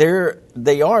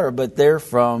they're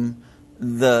from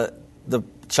the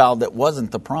child that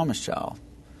wasn't the promised child.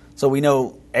 So we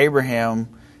know Abraham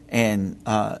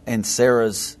and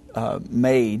Sarah's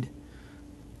maid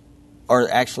are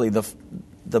actually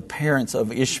the parents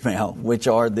of Ishmael, which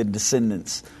are the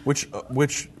descendants. Which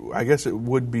I guess it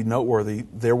would be noteworthy.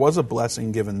 There was a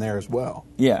blessing given there as well.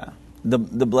 Yeah. The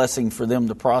blessing for them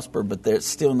to prosper, but they're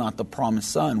still not the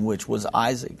promised son, which was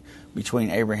Isaac, between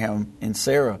Abraham and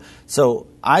Sarah. So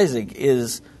Isaac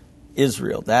is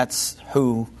Israel. That's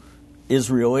who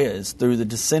Israel is. Through the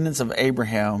descendants of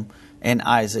Abraham and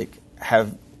Isaac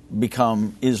have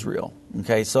become Israel.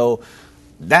 Okay, so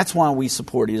that's why we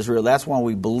support Israel. That's why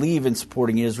we believe in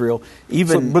supporting Israel.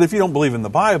 But if you don't believe in the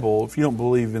Bible, if you don't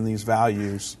believe in these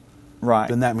values, right,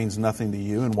 then that means nothing to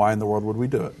you, and why in the world would we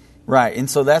do it? Right, and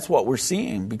so that's what we're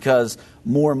seeing, because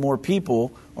more and more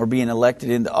people are being elected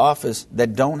into office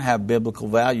that don't have biblical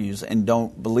values and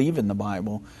don't believe in the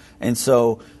Bible. And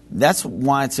so that's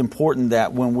why it's important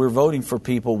that when we're voting for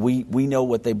people, we know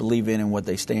what they believe in and what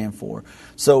they stand for.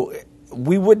 So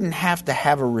we wouldn't have to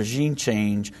have a regime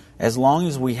change as long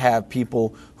as we have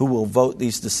people who will vote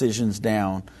these decisions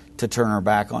down to turn our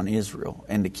back on Israel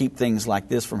and to keep things like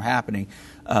this from happening.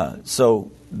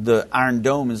 So the Iron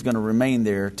Dome is going to remain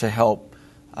there to help,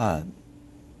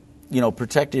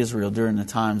 protect Israel during the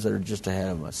times that are just ahead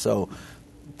of us. So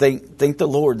thank the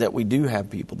Lord that we do have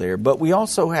people there. But we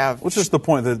also have... What's just the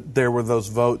point that there were those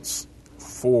votes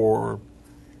for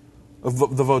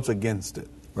the votes against it?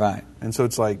 Right. And so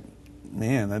it's like,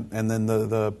 man, and then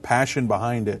the passion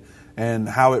behind it and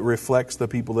how it reflects the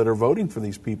people that are voting for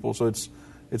these people. So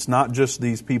it's not just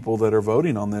these people that are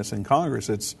voting on this in Congress.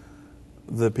 It's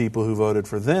the people who voted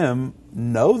for them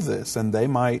know this, and they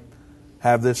might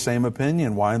have this same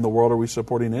opinion. Why in the world are we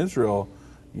supporting Israel?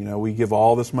 We give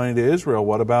all this money to Israel.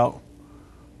 What about,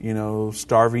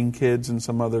 starving kids in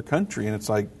some other country? And it's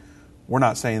like, we're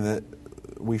not saying that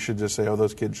we should just say,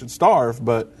 those kids should starve,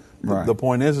 but right. The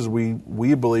point is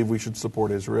we believe we should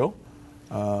support Israel,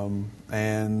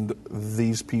 and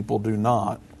these people do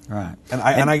not. Right. And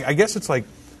I guess it's like,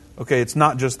 okay, it's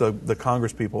not just the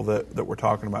Congress people that we're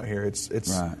talking about here. It's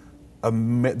right.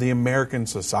 The American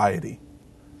society.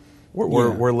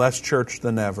 We're less church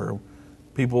than ever.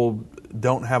 People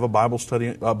don't have a Bible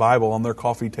on their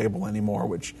coffee table anymore,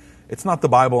 which it's not the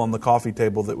Bible on the coffee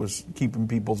table that was keeping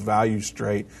people's values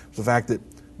straight. It's the fact that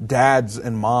dads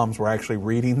and moms were actually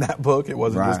reading that book. It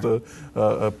wasn't right. just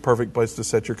a perfect place to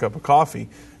set your cup of coffee.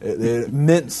 It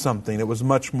meant something. It was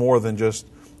much more than just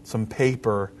some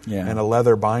paper and a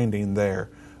leather binding there.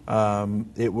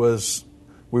 We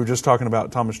were just talking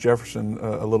about Thomas Jefferson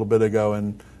a little bit ago,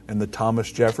 and the Thomas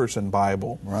Jefferson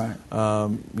Bible. Right.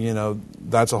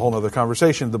 That's a whole other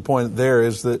conversation. The point there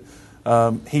is that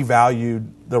he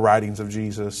valued the writings of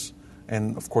Jesus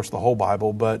and, of course, the whole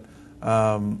Bible, but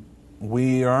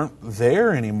we aren't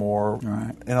there anymore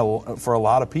right. For a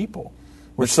lot of people.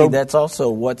 That's also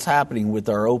what's happening with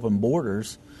our open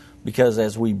borders, because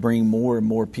as we bring more and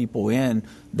more people in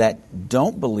that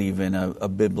don't believe in a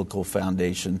biblical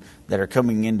foundation that are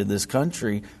coming into this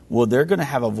country, well, they're going to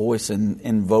have a voice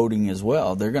in voting as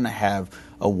well. They're going to have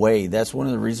a way. That's one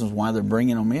of the reasons why they're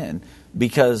bringing them in,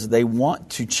 because they want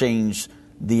to change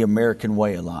the American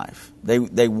way of life.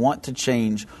 They want to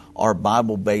change our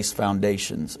Bible-based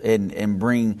foundations and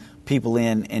bring people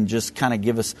in and just kind of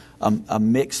give us a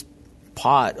mixed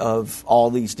pot of all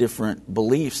these different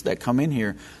beliefs that come in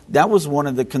here. That was one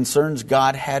of the concerns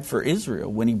God had for Israel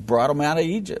when He brought them out of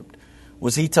Egypt.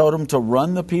 Was He told them to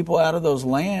run the people out of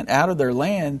their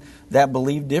land that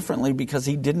believed differently, because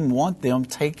He didn't want them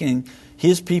taking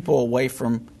His people away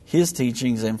from His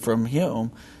teachings and from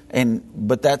Him.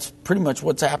 But that's pretty much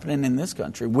what's happening in this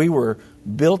country. We were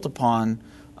built upon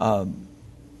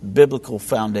biblical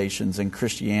foundations in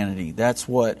Christianity. That's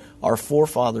what our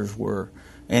forefathers were.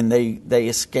 And they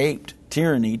escaped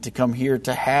tyranny to come here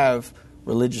to have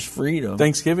religious freedom.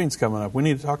 Thanksgiving's coming up. We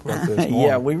need to talk about this more.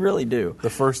 Yeah, we really do. The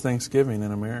first Thanksgiving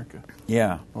in America.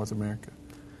 Yeah. North America.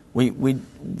 We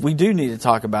do need to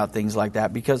talk about things like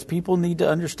that, because people need to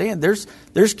understand.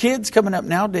 There's kids coming up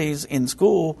nowadays in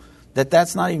school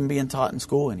that's not even being taught in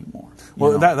school anymore.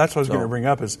 Well, that's what I was going to bring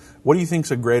up is, what do you think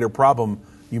is a greater problem?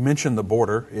 You mentioned the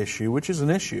border issue, which is an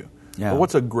issue. Yeah. But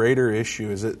what's a greater issue?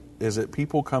 Is it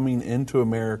people coming into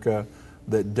America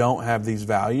that don't have these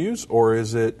values, or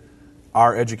is it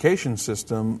our education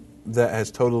system that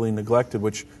has totally neglected,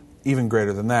 which even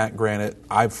greater than that, granted,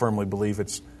 I firmly believe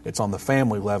it's on the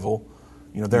family level.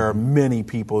 There are many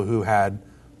people who had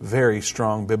very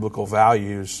strong biblical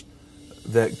values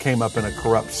that came up in a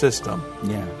corrupt system.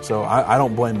 Yeah. So I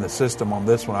don't blame the system on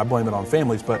this one. I blame it on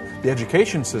families. But the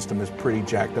education system is pretty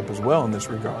jacked up as well in this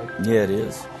regard. Yeah, it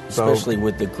is. Especially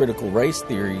with the critical race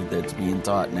theory that's being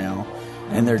taught now.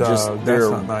 And they're that's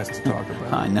not nice to talk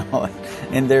about. I know it.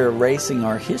 And they're erasing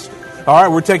our history. All right,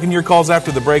 we're taking your calls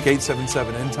after the break.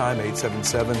 877-END-TIME,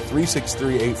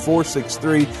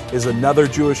 877-363-8463. Is another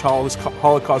Jewish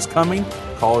Holocaust coming?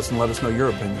 Call us and let us know your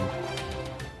opinion.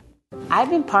 I've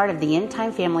been part of the End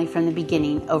Time family from the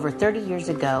beginning over 30 years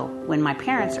ago, when my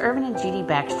parents, Irvin and Judy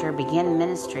Baxter, began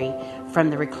ministry from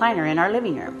the recliner in our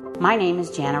living room. My name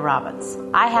is Jana Robbins.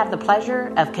 I have the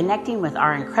pleasure of connecting with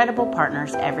our incredible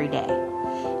partners every day.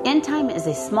 End Time is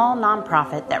a small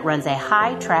nonprofit that runs a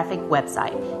high-traffic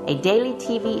website, a daily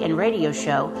TV and radio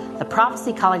show, the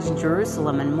Prophecy College in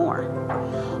Jerusalem, and more.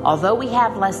 Although we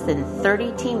have less than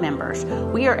 30 team members,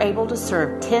 we are able to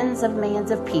serve tens of millions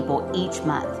of people each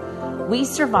month. We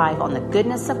survive on the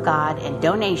goodness of God and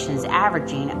donations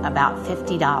averaging about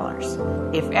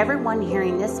 $50. If everyone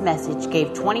hearing this message gave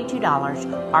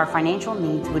 $22, our financial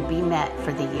needs would be met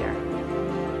for the year.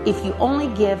 If you only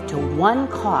give to one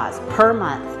cause per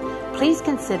month, please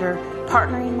consider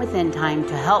partnering with End Time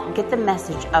to help get the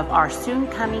message of our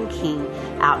soon-coming King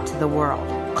out to the world.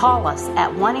 Call us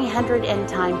at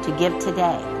 1-800-END-TIME to give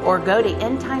today, or go to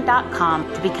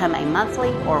endtime.com to become a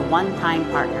monthly or one-time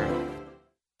partner.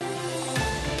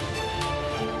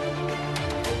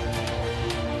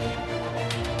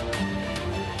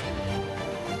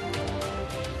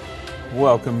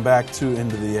 Welcome back to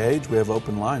End of the Age. We have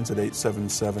open lines at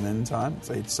 877-END-TIME. It's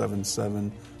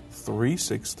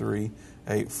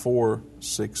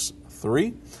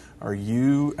 877-363-8463. Are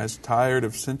you as tired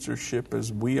of censorship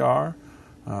as we are?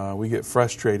 We get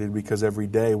frustrated because every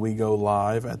day we go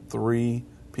live at 3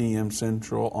 p.m.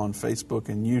 Central on Facebook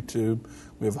and YouTube.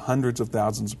 We have hundreds of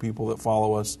thousands of people that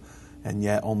follow us, and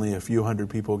yet only a few hundred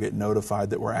people get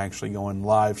notified that we're actually going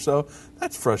live. So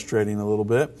that's frustrating a little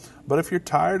bit. But if you're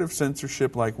tired of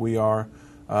censorship like we are,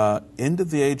 End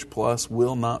of the Age Plus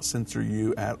will not censor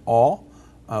you at all.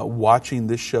 Watching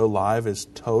this show live is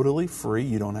totally free.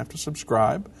 You don't have to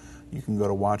subscribe. You can go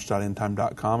to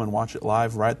watch.endtime.com and watch it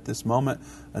live right this moment.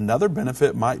 Another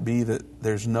benefit might be that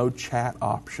there's no chat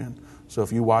option. So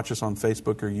if you watch us on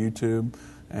Facebook or YouTube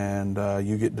and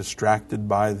you get distracted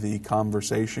by the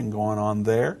conversation going on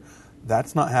there,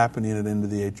 that's not happening at End of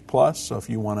the Age Plus. So if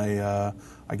you want a,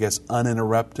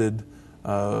 uninterrupted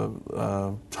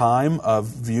time of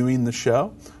viewing the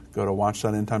show, go to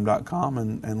watch.endtime.com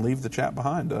and leave the chat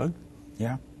behind, Doug.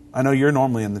 Yeah. I know you're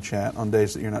normally in the chat on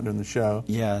days that you're not doing the show.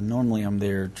 Yeah, normally I'm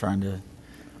there trying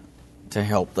to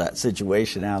help that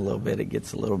situation out a little bit. It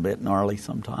gets a little bit gnarly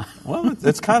sometimes. Well,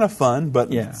 it's kind of fun, but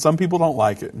yeah. Some people don't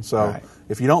like it. And so right.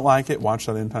 If you don't like it,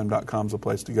 watch.endtime.com is a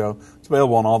place to go. It's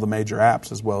available on all the major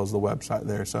apps as well as the website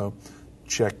there, so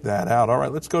check that out. All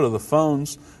right, let's go to the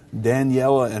phones.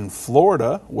 Daniela in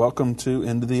Florida, welcome to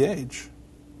End of the Age.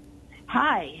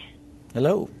 Hi.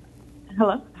 Hello.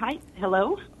 Hello. Hi.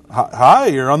 Hello. Hi,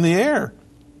 you're on the air.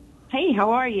 Hey,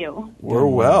 how are you? We're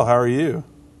well. How are you?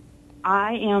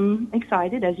 I am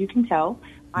excited, as you can tell.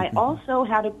 I also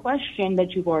had a question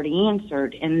that you've already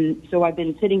answered, and so I've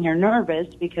been sitting here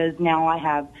nervous because now I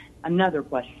have another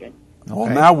question. Well,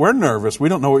 now we're nervous. We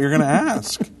don't know what you're going to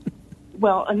ask.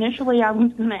 Well, initially I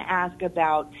was going to ask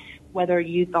about whether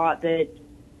you thought that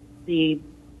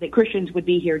that Christians would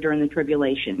be here during the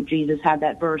tribulation. Jesus had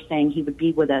that verse saying he would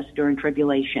be with us during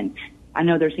tribulation. I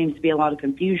know there seems to be a lot of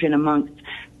confusion amongst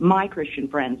my Christian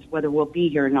friends whether we'll be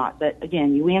here or not. But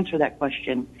again, you answer that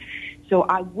question. So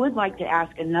I would like to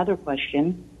ask another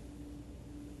question.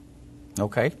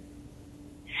 Okay.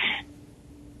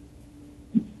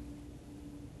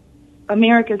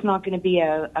 America's not going to be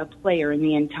a player in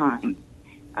the end time.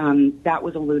 That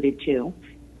was alluded to.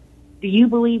 Do you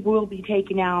believe we'll be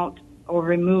taken out or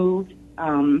removed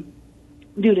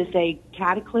due to, say,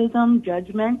 cataclysm,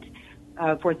 judgment,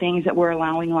 for things that we're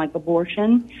allowing like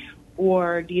abortion,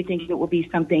 or do you think it will be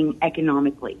something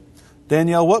economically?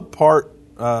 Danielle, what part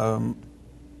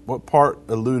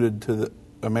alluded to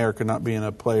America not being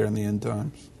a player in the end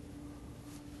times?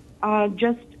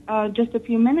 Just a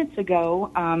few minutes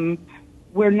ago,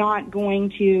 we're not going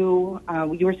to.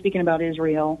 You were speaking about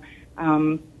Israel,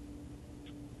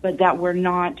 but that we're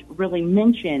not really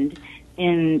mentioned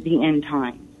in the end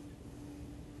times.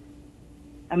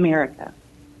 America.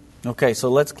 Okay, so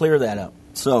let's clear that up.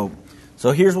 So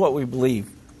here's what we believe.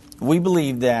 We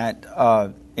believe that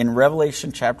in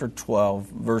Revelation chapter 12,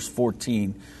 verse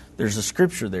 14, there's a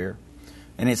scripture there,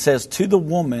 and it says, "To the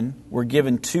woman were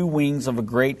given 2 wings of a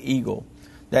great eagle,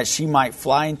 that she might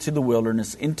fly into the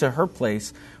wilderness, into her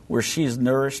place, where she is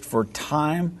nourished for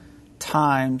times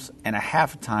and a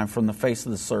half a time from the face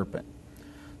of the serpent."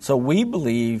 So we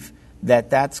believe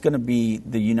that that's going to be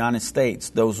the United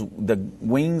States, the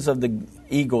wings of the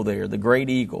eagle there, the great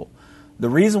eagle. The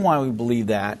reason why we believe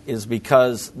that is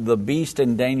because the beast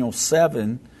in Daniel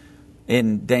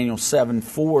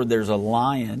 7:4, there's a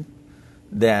lion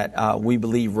that we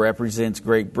believe represents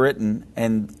Great Britain,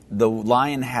 and the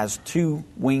lion has 2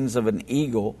 wings of an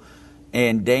eagle,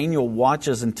 and Daniel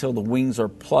watches until the wings are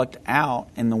plucked out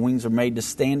and the wings are made to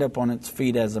stand up on its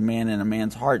feet as a man, and a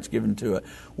man's heart's given to it.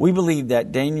 We believe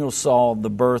that Daniel saw the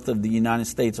birth of the United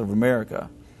States of America.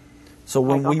 So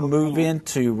when we move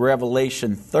into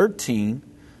Revelation 13,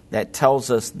 that tells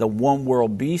us the one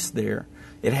world beast there,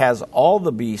 it has all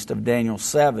the beast of Daniel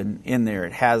 7 in there.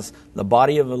 It has the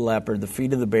body of a leopard, the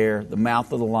feet of the bear, the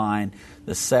mouth of the lion,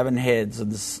 the 7 heads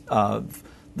of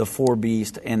the 4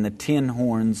 beasts, and the 10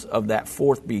 horns of that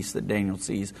 4th beast that Daniel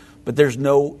sees. But there's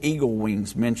no eagle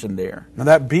wings mentioned there. Now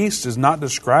that beast is not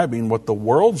describing what the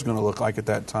world's going to look like at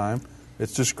that time.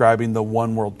 It's describing the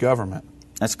one world government.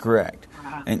 That's correct.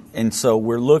 And so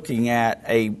we're looking at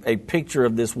a picture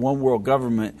of this one world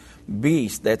government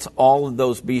beast. That's all of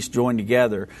those beasts joined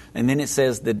together. And then it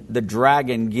says that the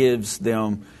dragon gives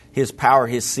them his power,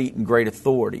 his seat, and great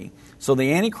authority. So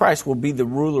the Antichrist will be the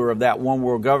ruler of that one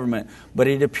world government. But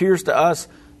it appears to us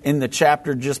in the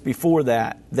chapter just before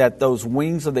that those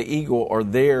wings of the eagle are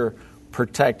there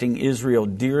protecting Israel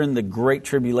during the Great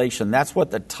Tribulation. That's what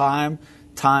the times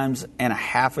and a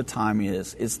half a time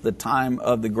is. It's the time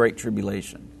of the Great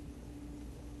Tribulation.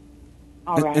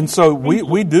 All right. And so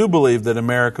we do believe that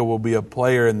America will be a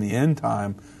player in the end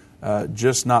time,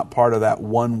 just not part of that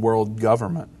one world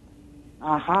government.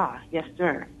 Aha. Yes,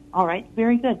 sir. All right.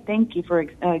 Very good. Thank you for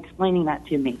explaining that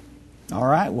to me. All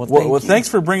right. Well, thanks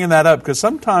for bringing that up, because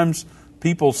sometimes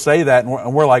people say that,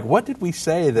 and we're like, what did we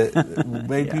say that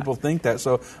made people think that?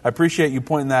 So I appreciate you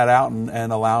pointing that out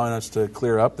and allowing us to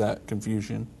clear up that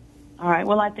confusion. All right.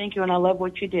 Well, I thank you, and I love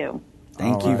what you do.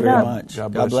 Thank you very much.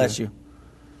 God bless you.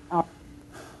 Oh.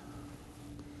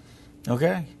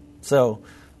 Okay. So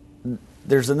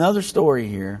there's another story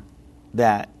here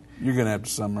that... You're going to have to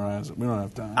summarize it. We don't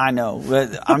have time. I know,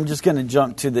 but I'm just going to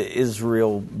jump to the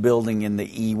Israel building in the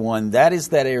E1. That is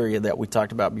that area that we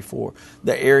talked about before.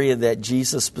 The area that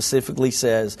Jesus specifically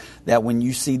says that when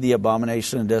you see the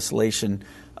abomination of desolation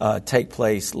take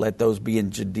place, let those be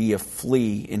in Judea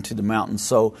flee into the mountains.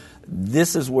 So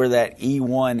this is where that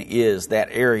E1 is, that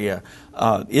area.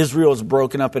 Israel is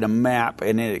broken up in a map,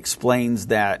 and it explains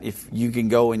that if you can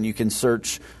go and you can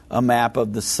search a map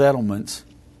of the settlements,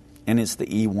 and it's the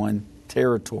E1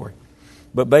 territory.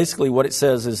 But basically what it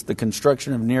says is the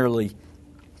construction of nearly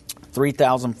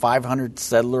 3,500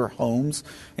 settler homes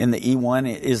in the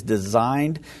E1 is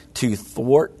designed to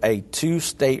thwart a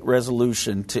two-state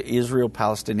resolution to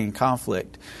Israel-Palestinian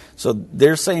conflict. So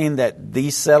they're saying that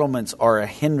these settlements are a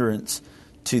hindrance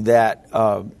to that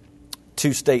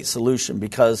two-state solution,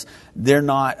 because they're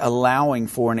not allowing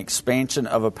for an expansion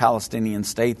of a Palestinian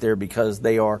state there, because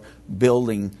they are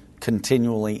building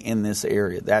continually in this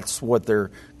area. That's what their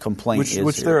complaint is.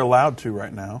 Which they're allowed to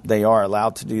right now. They are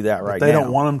allowed to do that right now. They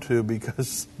don't want them to,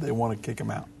 because they want to kick them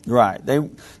out. Right.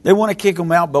 They want to kick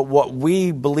them out, but what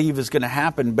we believe is going to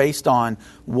happen based on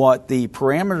what the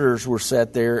parameters were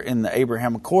set there in the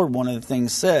Abraham Accord, one of the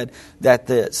things said that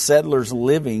the settlers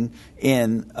living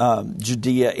in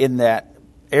Judea, in that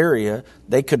area,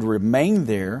 they could remain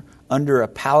there under a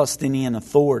Palestinian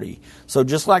authority. So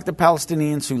just like the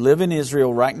Palestinians who live in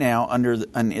Israel right now under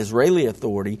an Israeli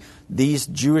authority, these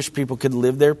Jewish people could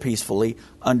live there peacefully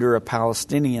under a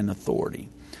Palestinian authority.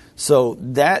 So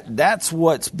that's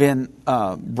what's been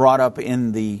brought up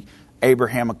in the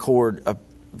Abraham Accord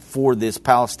for this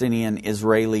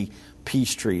Palestinian-Israeli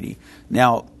peace treaty.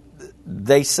 Now,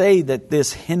 they say that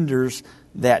this hinders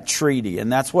that treaty, and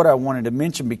that's what I wanted to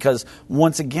mention, because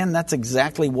once again, that's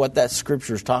exactly what that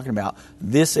scripture is talking about,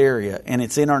 this area, and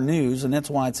it's in our news, and that's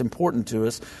why it's important to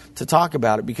us to talk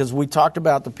about it, because we talked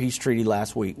about the peace treaty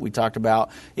last week. We talked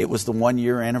about it was the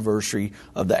 1-year anniversary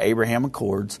of the Abraham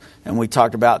Accords, and we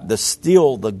talked about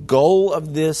the goal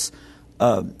of this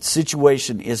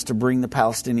situation is to bring the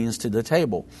Palestinians to the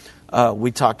table.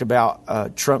 We talked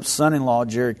about Trump's son-in-law,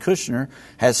 Jared Kushner,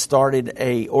 has started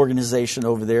a organization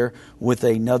over there with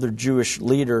another Jewish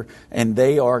leader, and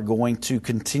they are going to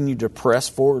continue to press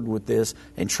forward with this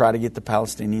and try to get the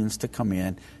Palestinians to come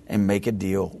in and make a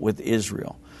deal with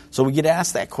Israel. So we get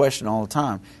asked that question all the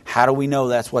time. How do we know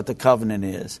that's what the covenant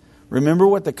is? Remember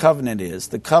what the covenant is.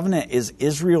 The covenant is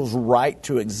Israel's right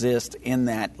to exist in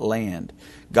that land.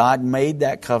 God made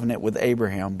that covenant with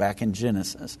Abraham back in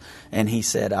Genesis. And he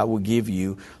said, I will give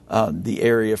you the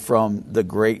area from the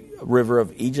great river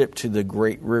of Egypt to the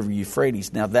great river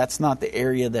Euphrates. Now, that's not the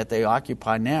area that they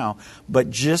occupy now, but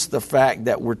just the fact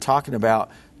that we're talking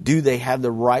about, do they have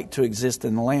the right to exist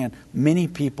in the land? Many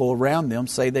people around them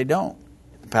say they don't,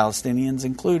 the Palestinians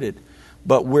included.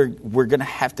 But we're going to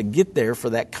have to get there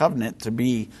for that covenant to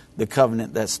be the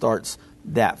covenant that starts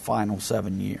that final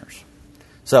 7 years.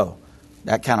 So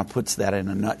that kind of puts that in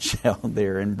a nutshell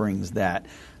there and brings that,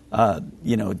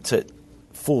 to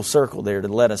full circle there to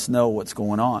let us know what's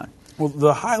going on. Well,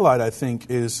 the highlight, I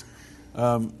think, is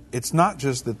it's not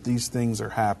just that these things are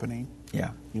happening.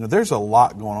 Yeah. There's a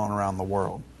lot going on around the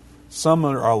world. Some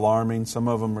are alarming. Some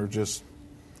of them are just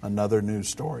another news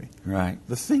story. Right.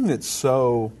 The thing that's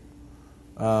so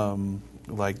red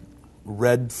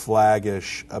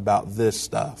flaggish about this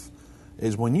stuff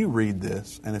is when you read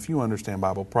this, and if you understand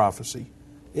Bible prophecy,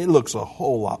 it looks a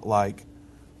whole lot like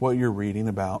what you're reading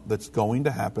about that's going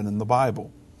to happen in the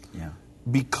Bible. Yeah.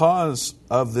 Because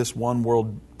of this one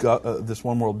world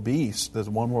beast, this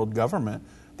one world government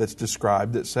that's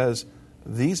described, that says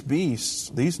these beasts,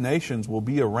 these nations will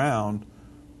be around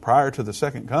prior to the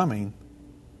second coming,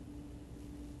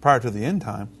 prior to the end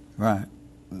time. Right.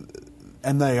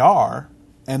 And they are,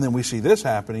 and then we see this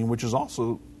happening, which is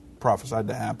also prophesied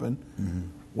to happen. Mm-hmm.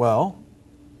 Well,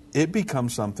 it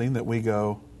becomes something that we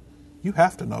go, you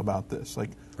have to know about this. Right.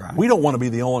 We don't want to be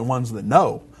the only ones that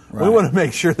know. Right. We want to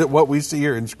make sure that what we see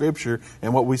here in Scripture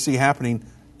and what we see happening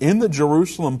in the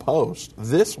Jerusalem Post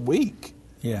this week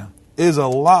is a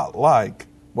lot like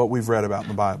what we've read about in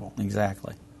the Bible.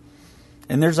 Exactly.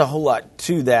 And there's a whole lot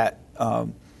to that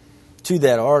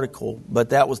article, but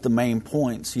that was the main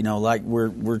points.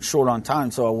 We're short on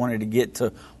time, so I wanted to get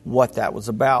to what that was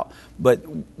about. But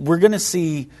we're going to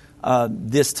see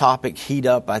this topic heat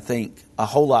up, I think, a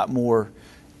whole lot more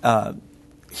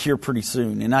here pretty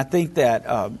soon. And I think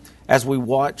that as we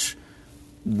watch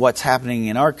what's happening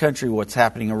in our country, what's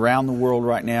happening around the world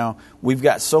right now, we've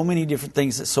got so many different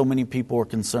things that so many people are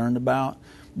concerned about.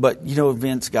 But,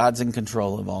 Vince, God's in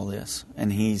control of all this,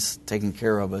 and He's taking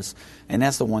care of us. And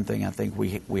that's the one thing I think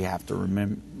we have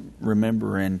to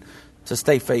remember and to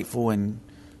stay faithful and,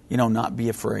 not be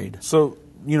afraid. So,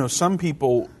 some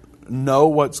people know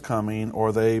what's coming,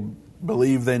 or they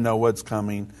believe they know what's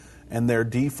coming, and their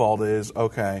default is,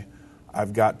 okay,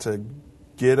 I've got to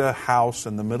get a house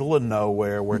in the middle of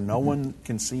nowhere where no one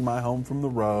can see my home from the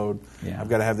road. Yeah. I've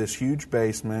got to have this huge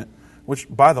basement. Which,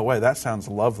 by the way, that sounds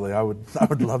lovely. I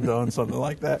would love to own something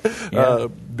like that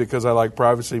because I like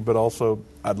privacy, but also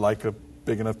I'd like a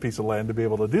big enough piece of land to be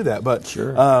able to do that. But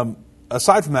sure.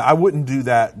 Aside from that, I wouldn't do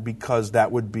that because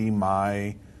that would be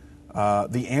my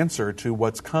the answer to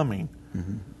what's coming.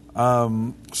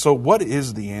 Mm-hmm. So what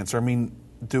is the answer? I mean,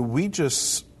 do we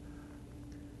just,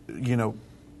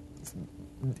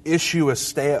 issue a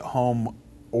stay-at-home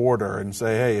order and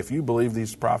say, hey, if you believe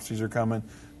these prophecies are coming,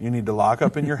 you need to lock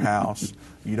up in your house.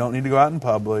 You don't need to go out in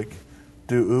public.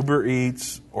 Do Uber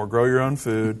Eats or grow your own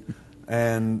food,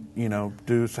 and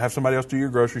have somebody else do your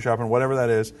grocery shopping, whatever that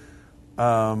is.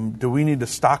 Do we need to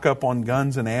stock up on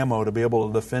guns and ammo to be able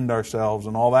to defend ourselves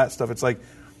and all that stuff? It's like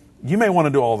you may want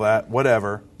to do all that,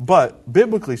 whatever. But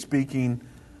biblically speaking,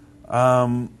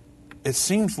 it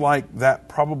seems like that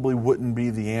probably wouldn't be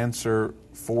the answer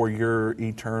for your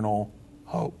eternal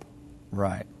hope.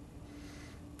 Right.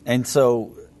 And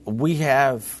so we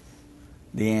have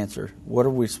the answer. What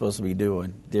are we supposed to be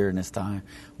doing during this time?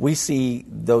 We see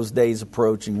those days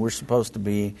approaching. We're supposed to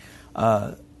be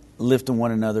lifting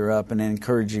one another up and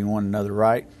encouraging one another,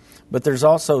 right? But there's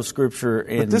also scripture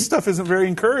in... But this stuff isn't very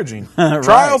encouraging. Right.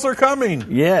 Trials are coming.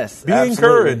 Yes, Be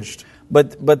absolutely. encouraged.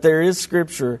 But there is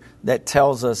scripture that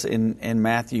tells us in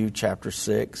Matthew chapter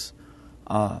 6,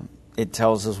 it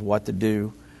tells us what to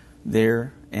do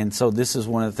there. And so this is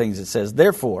one of the things it says,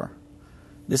 therefore,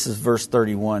 this is verse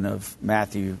 31 of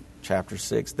Matthew chapter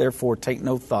 6, therefore take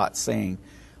no thought, saying,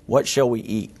 what shall we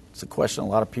eat? It's a question a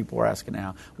lot of people are asking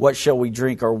now. What shall we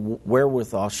drink, or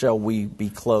wherewithal shall we be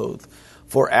clothed?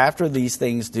 For after these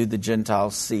things do the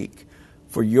Gentiles seek.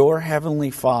 For your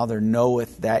heavenly Father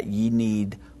knoweth that ye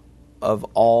need of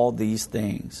all these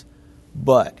things.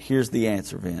 But, here's the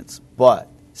answer, Vince, but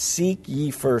seek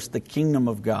ye first the kingdom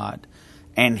of God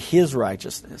and His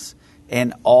righteousness,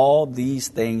 and all these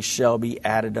things shall be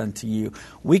added unto you.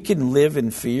 We can live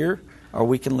in fear, or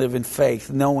we can live in faith,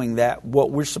 knowing that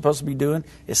what we're supposed to be doing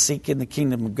is seeking the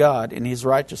kingdom of God and His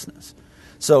righteousness.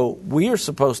 So we are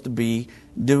supposed to be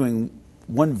doing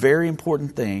one very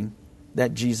important thing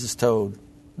that Jesus told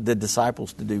the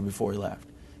disciples to do before He left.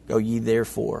 Go ye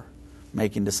therefore,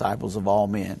 making disciples of all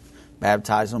men,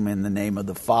 baptize them in the name of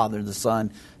the Father, the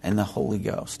Son, and the Holy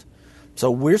Ghost. So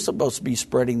we're supposed to be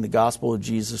spreading the gospel of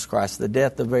Jesus Christ, the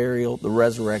death, the burial, the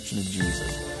resurrection of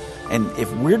Jesus. And if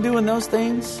we're doing those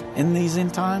things in these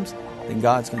end times, then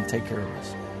God's going to take care of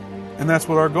us. And that's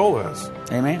what our goal is.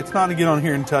 Amen. It's not to get on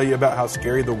here and tell you about how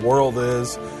scary the world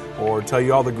is or tell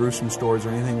you all the gruesome stories or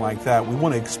anything like that. We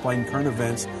want to explain current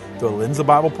events through a lens of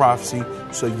Bible prophecy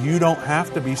so you don't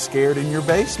have to be scared in your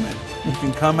basement. You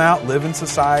can come out, live in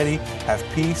society, have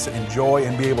peace and joy,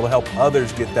 and be able to help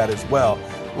others get that as well.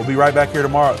 We'll be right back here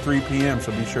tomorrow at 3 p.m.,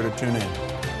 so be sure to tune in.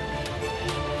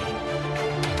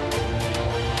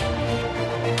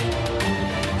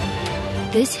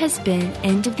 This has been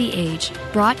End of the Age,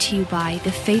 brought to you by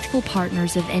the faithful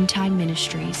partners of End Time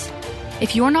Ministries.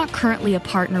 If you're not currently a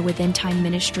partner with End Time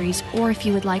Ministries, or if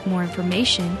you would like more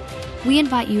information, we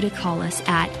invite you to call us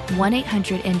at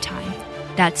 1-800-END-TIME.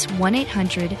 That's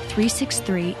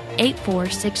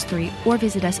 1-800-363-8463, or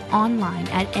visit us online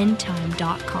at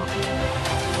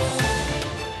endtime.com.